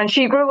empowered, and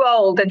she grew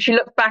old, and she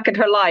looked back at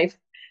her life.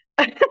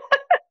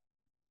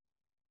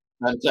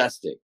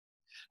 Fantastic.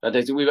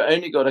 We've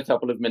only got a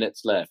couple of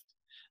minutes left.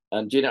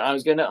 And Gina, I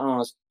was going to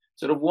ask,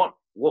 sort of what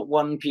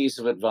one piece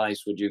of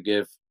advice would you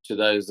give to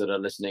those that are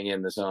listening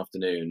in this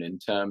afternoon in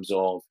terms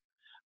of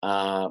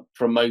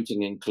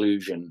promoting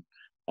inclusion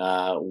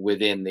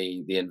within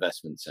the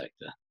investment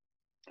sector?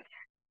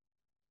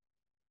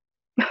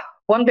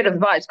 One bit of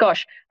advice,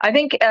 gosh, I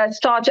think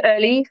start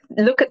early.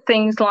 Look at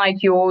things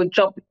like your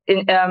job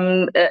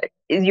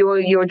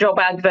your job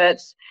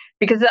adverts,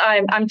 because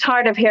I'm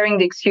tired of hearing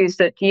the excuse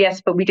that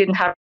yes, but we didn't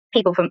have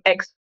people from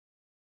X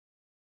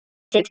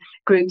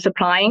groups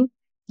applying.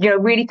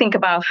 Really think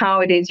about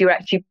how it is you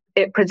actually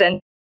present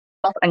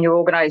yourself and your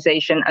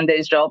organization and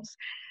those jobs.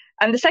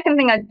 And the second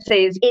thing I'd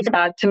say is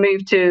about to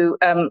move to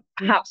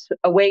perhaps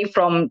away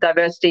from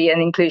diversity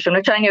and inclusion,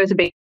 which I know is a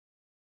big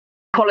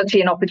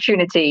quality and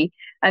opportunity,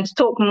 and to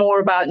talk more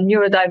about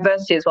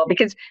neurodiversity as well.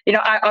 Because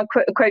I'll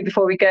quote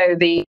before we go.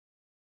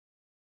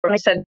 I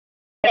said,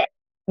 it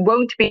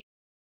won't be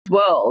a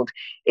world;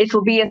 it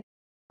will be a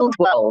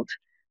world.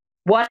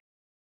 One,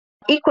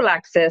 equal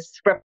access,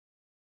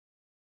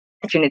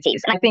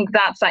 opportunities. And I think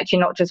that's actually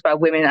not just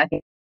about women. I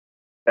think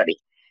everybody.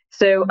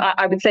 So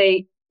I would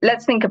say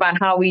let's think about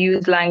how we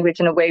use language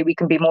in a way we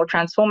can be more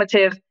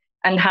transformative,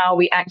 and how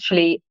we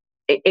actually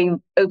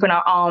open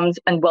our arms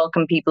and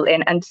welcome people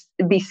in, and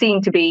be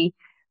seen to be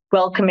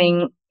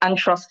welcoming and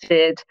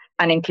trusted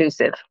and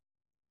inclusive.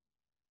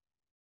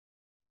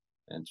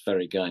 That's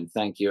very kind.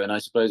 Thank you. And I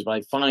suppose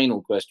my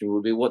final question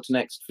would be, what's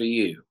next for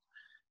you?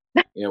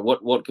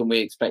 What can we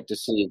expect to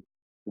see?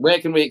 Where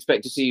can we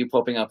expect to see you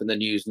popping up in the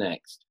news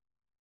next?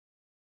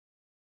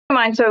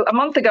 So a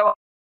month ago,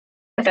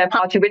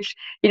 party, which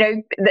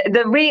the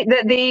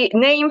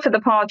name for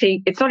the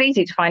party, it's not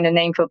easy to find a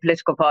name for a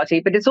political party,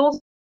 but it's also,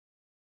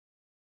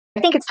 I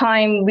think it's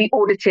time we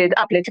audited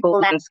our political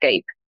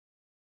landscape.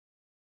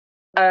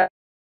 I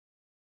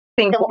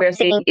think what we're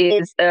seeing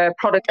is a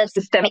product of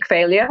systemic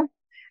failure.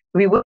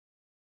 We will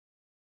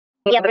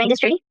in the other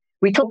industry.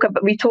 We talked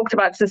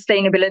about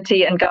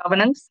sustainability and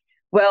governance.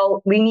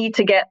 Well, we need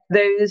to get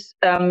those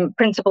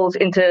principles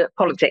into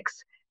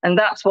politics. And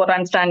that's what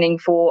I'm standing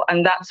for.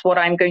 And that's what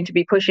I'm going to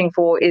be pushing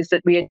for, is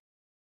that we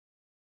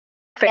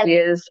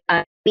failures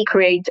and we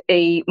create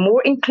a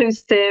more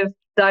inclusive,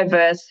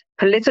 diverse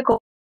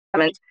political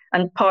government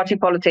and party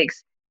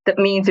politics that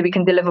means that we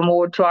can deliver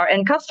more to our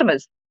end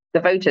customers, the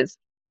voters.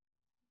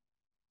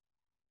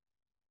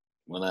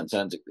 Well, that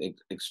sounds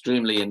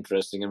extremely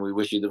interesting, and we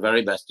wish you the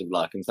very best of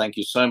luck. And thank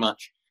you so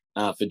much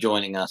for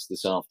joining us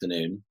this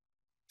afternoon.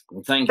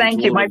 And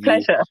thank you, my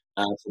pleasure.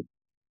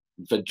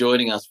 For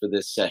joining us for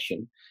this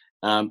session.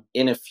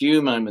 In a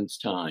few moments'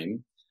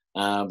 time,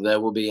 there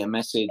will be a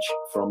message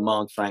from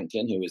Mark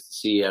Franklin, who is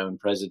the CEO and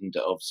president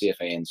of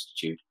CFA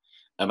Institute,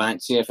 about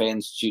CFA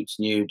Institute's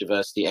new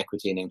Diversity,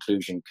 Equity and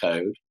Inclusion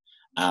Code,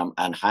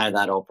 and how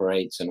that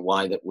operates, and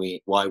why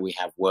we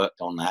have worked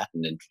on that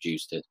and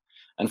introduced it.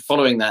 And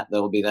following that,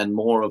 there will be then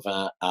more of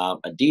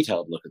a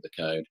detailed look at the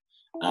code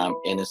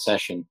in a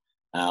session,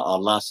 our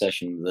last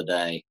session of the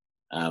day,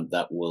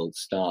 that will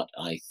start,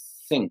 I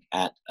think,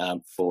 at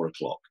 4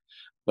 o'clock.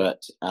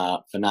 But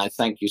for now,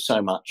 thank you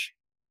so much,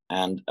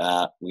 and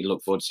we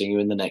look forward to seeing you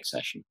in the next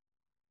session.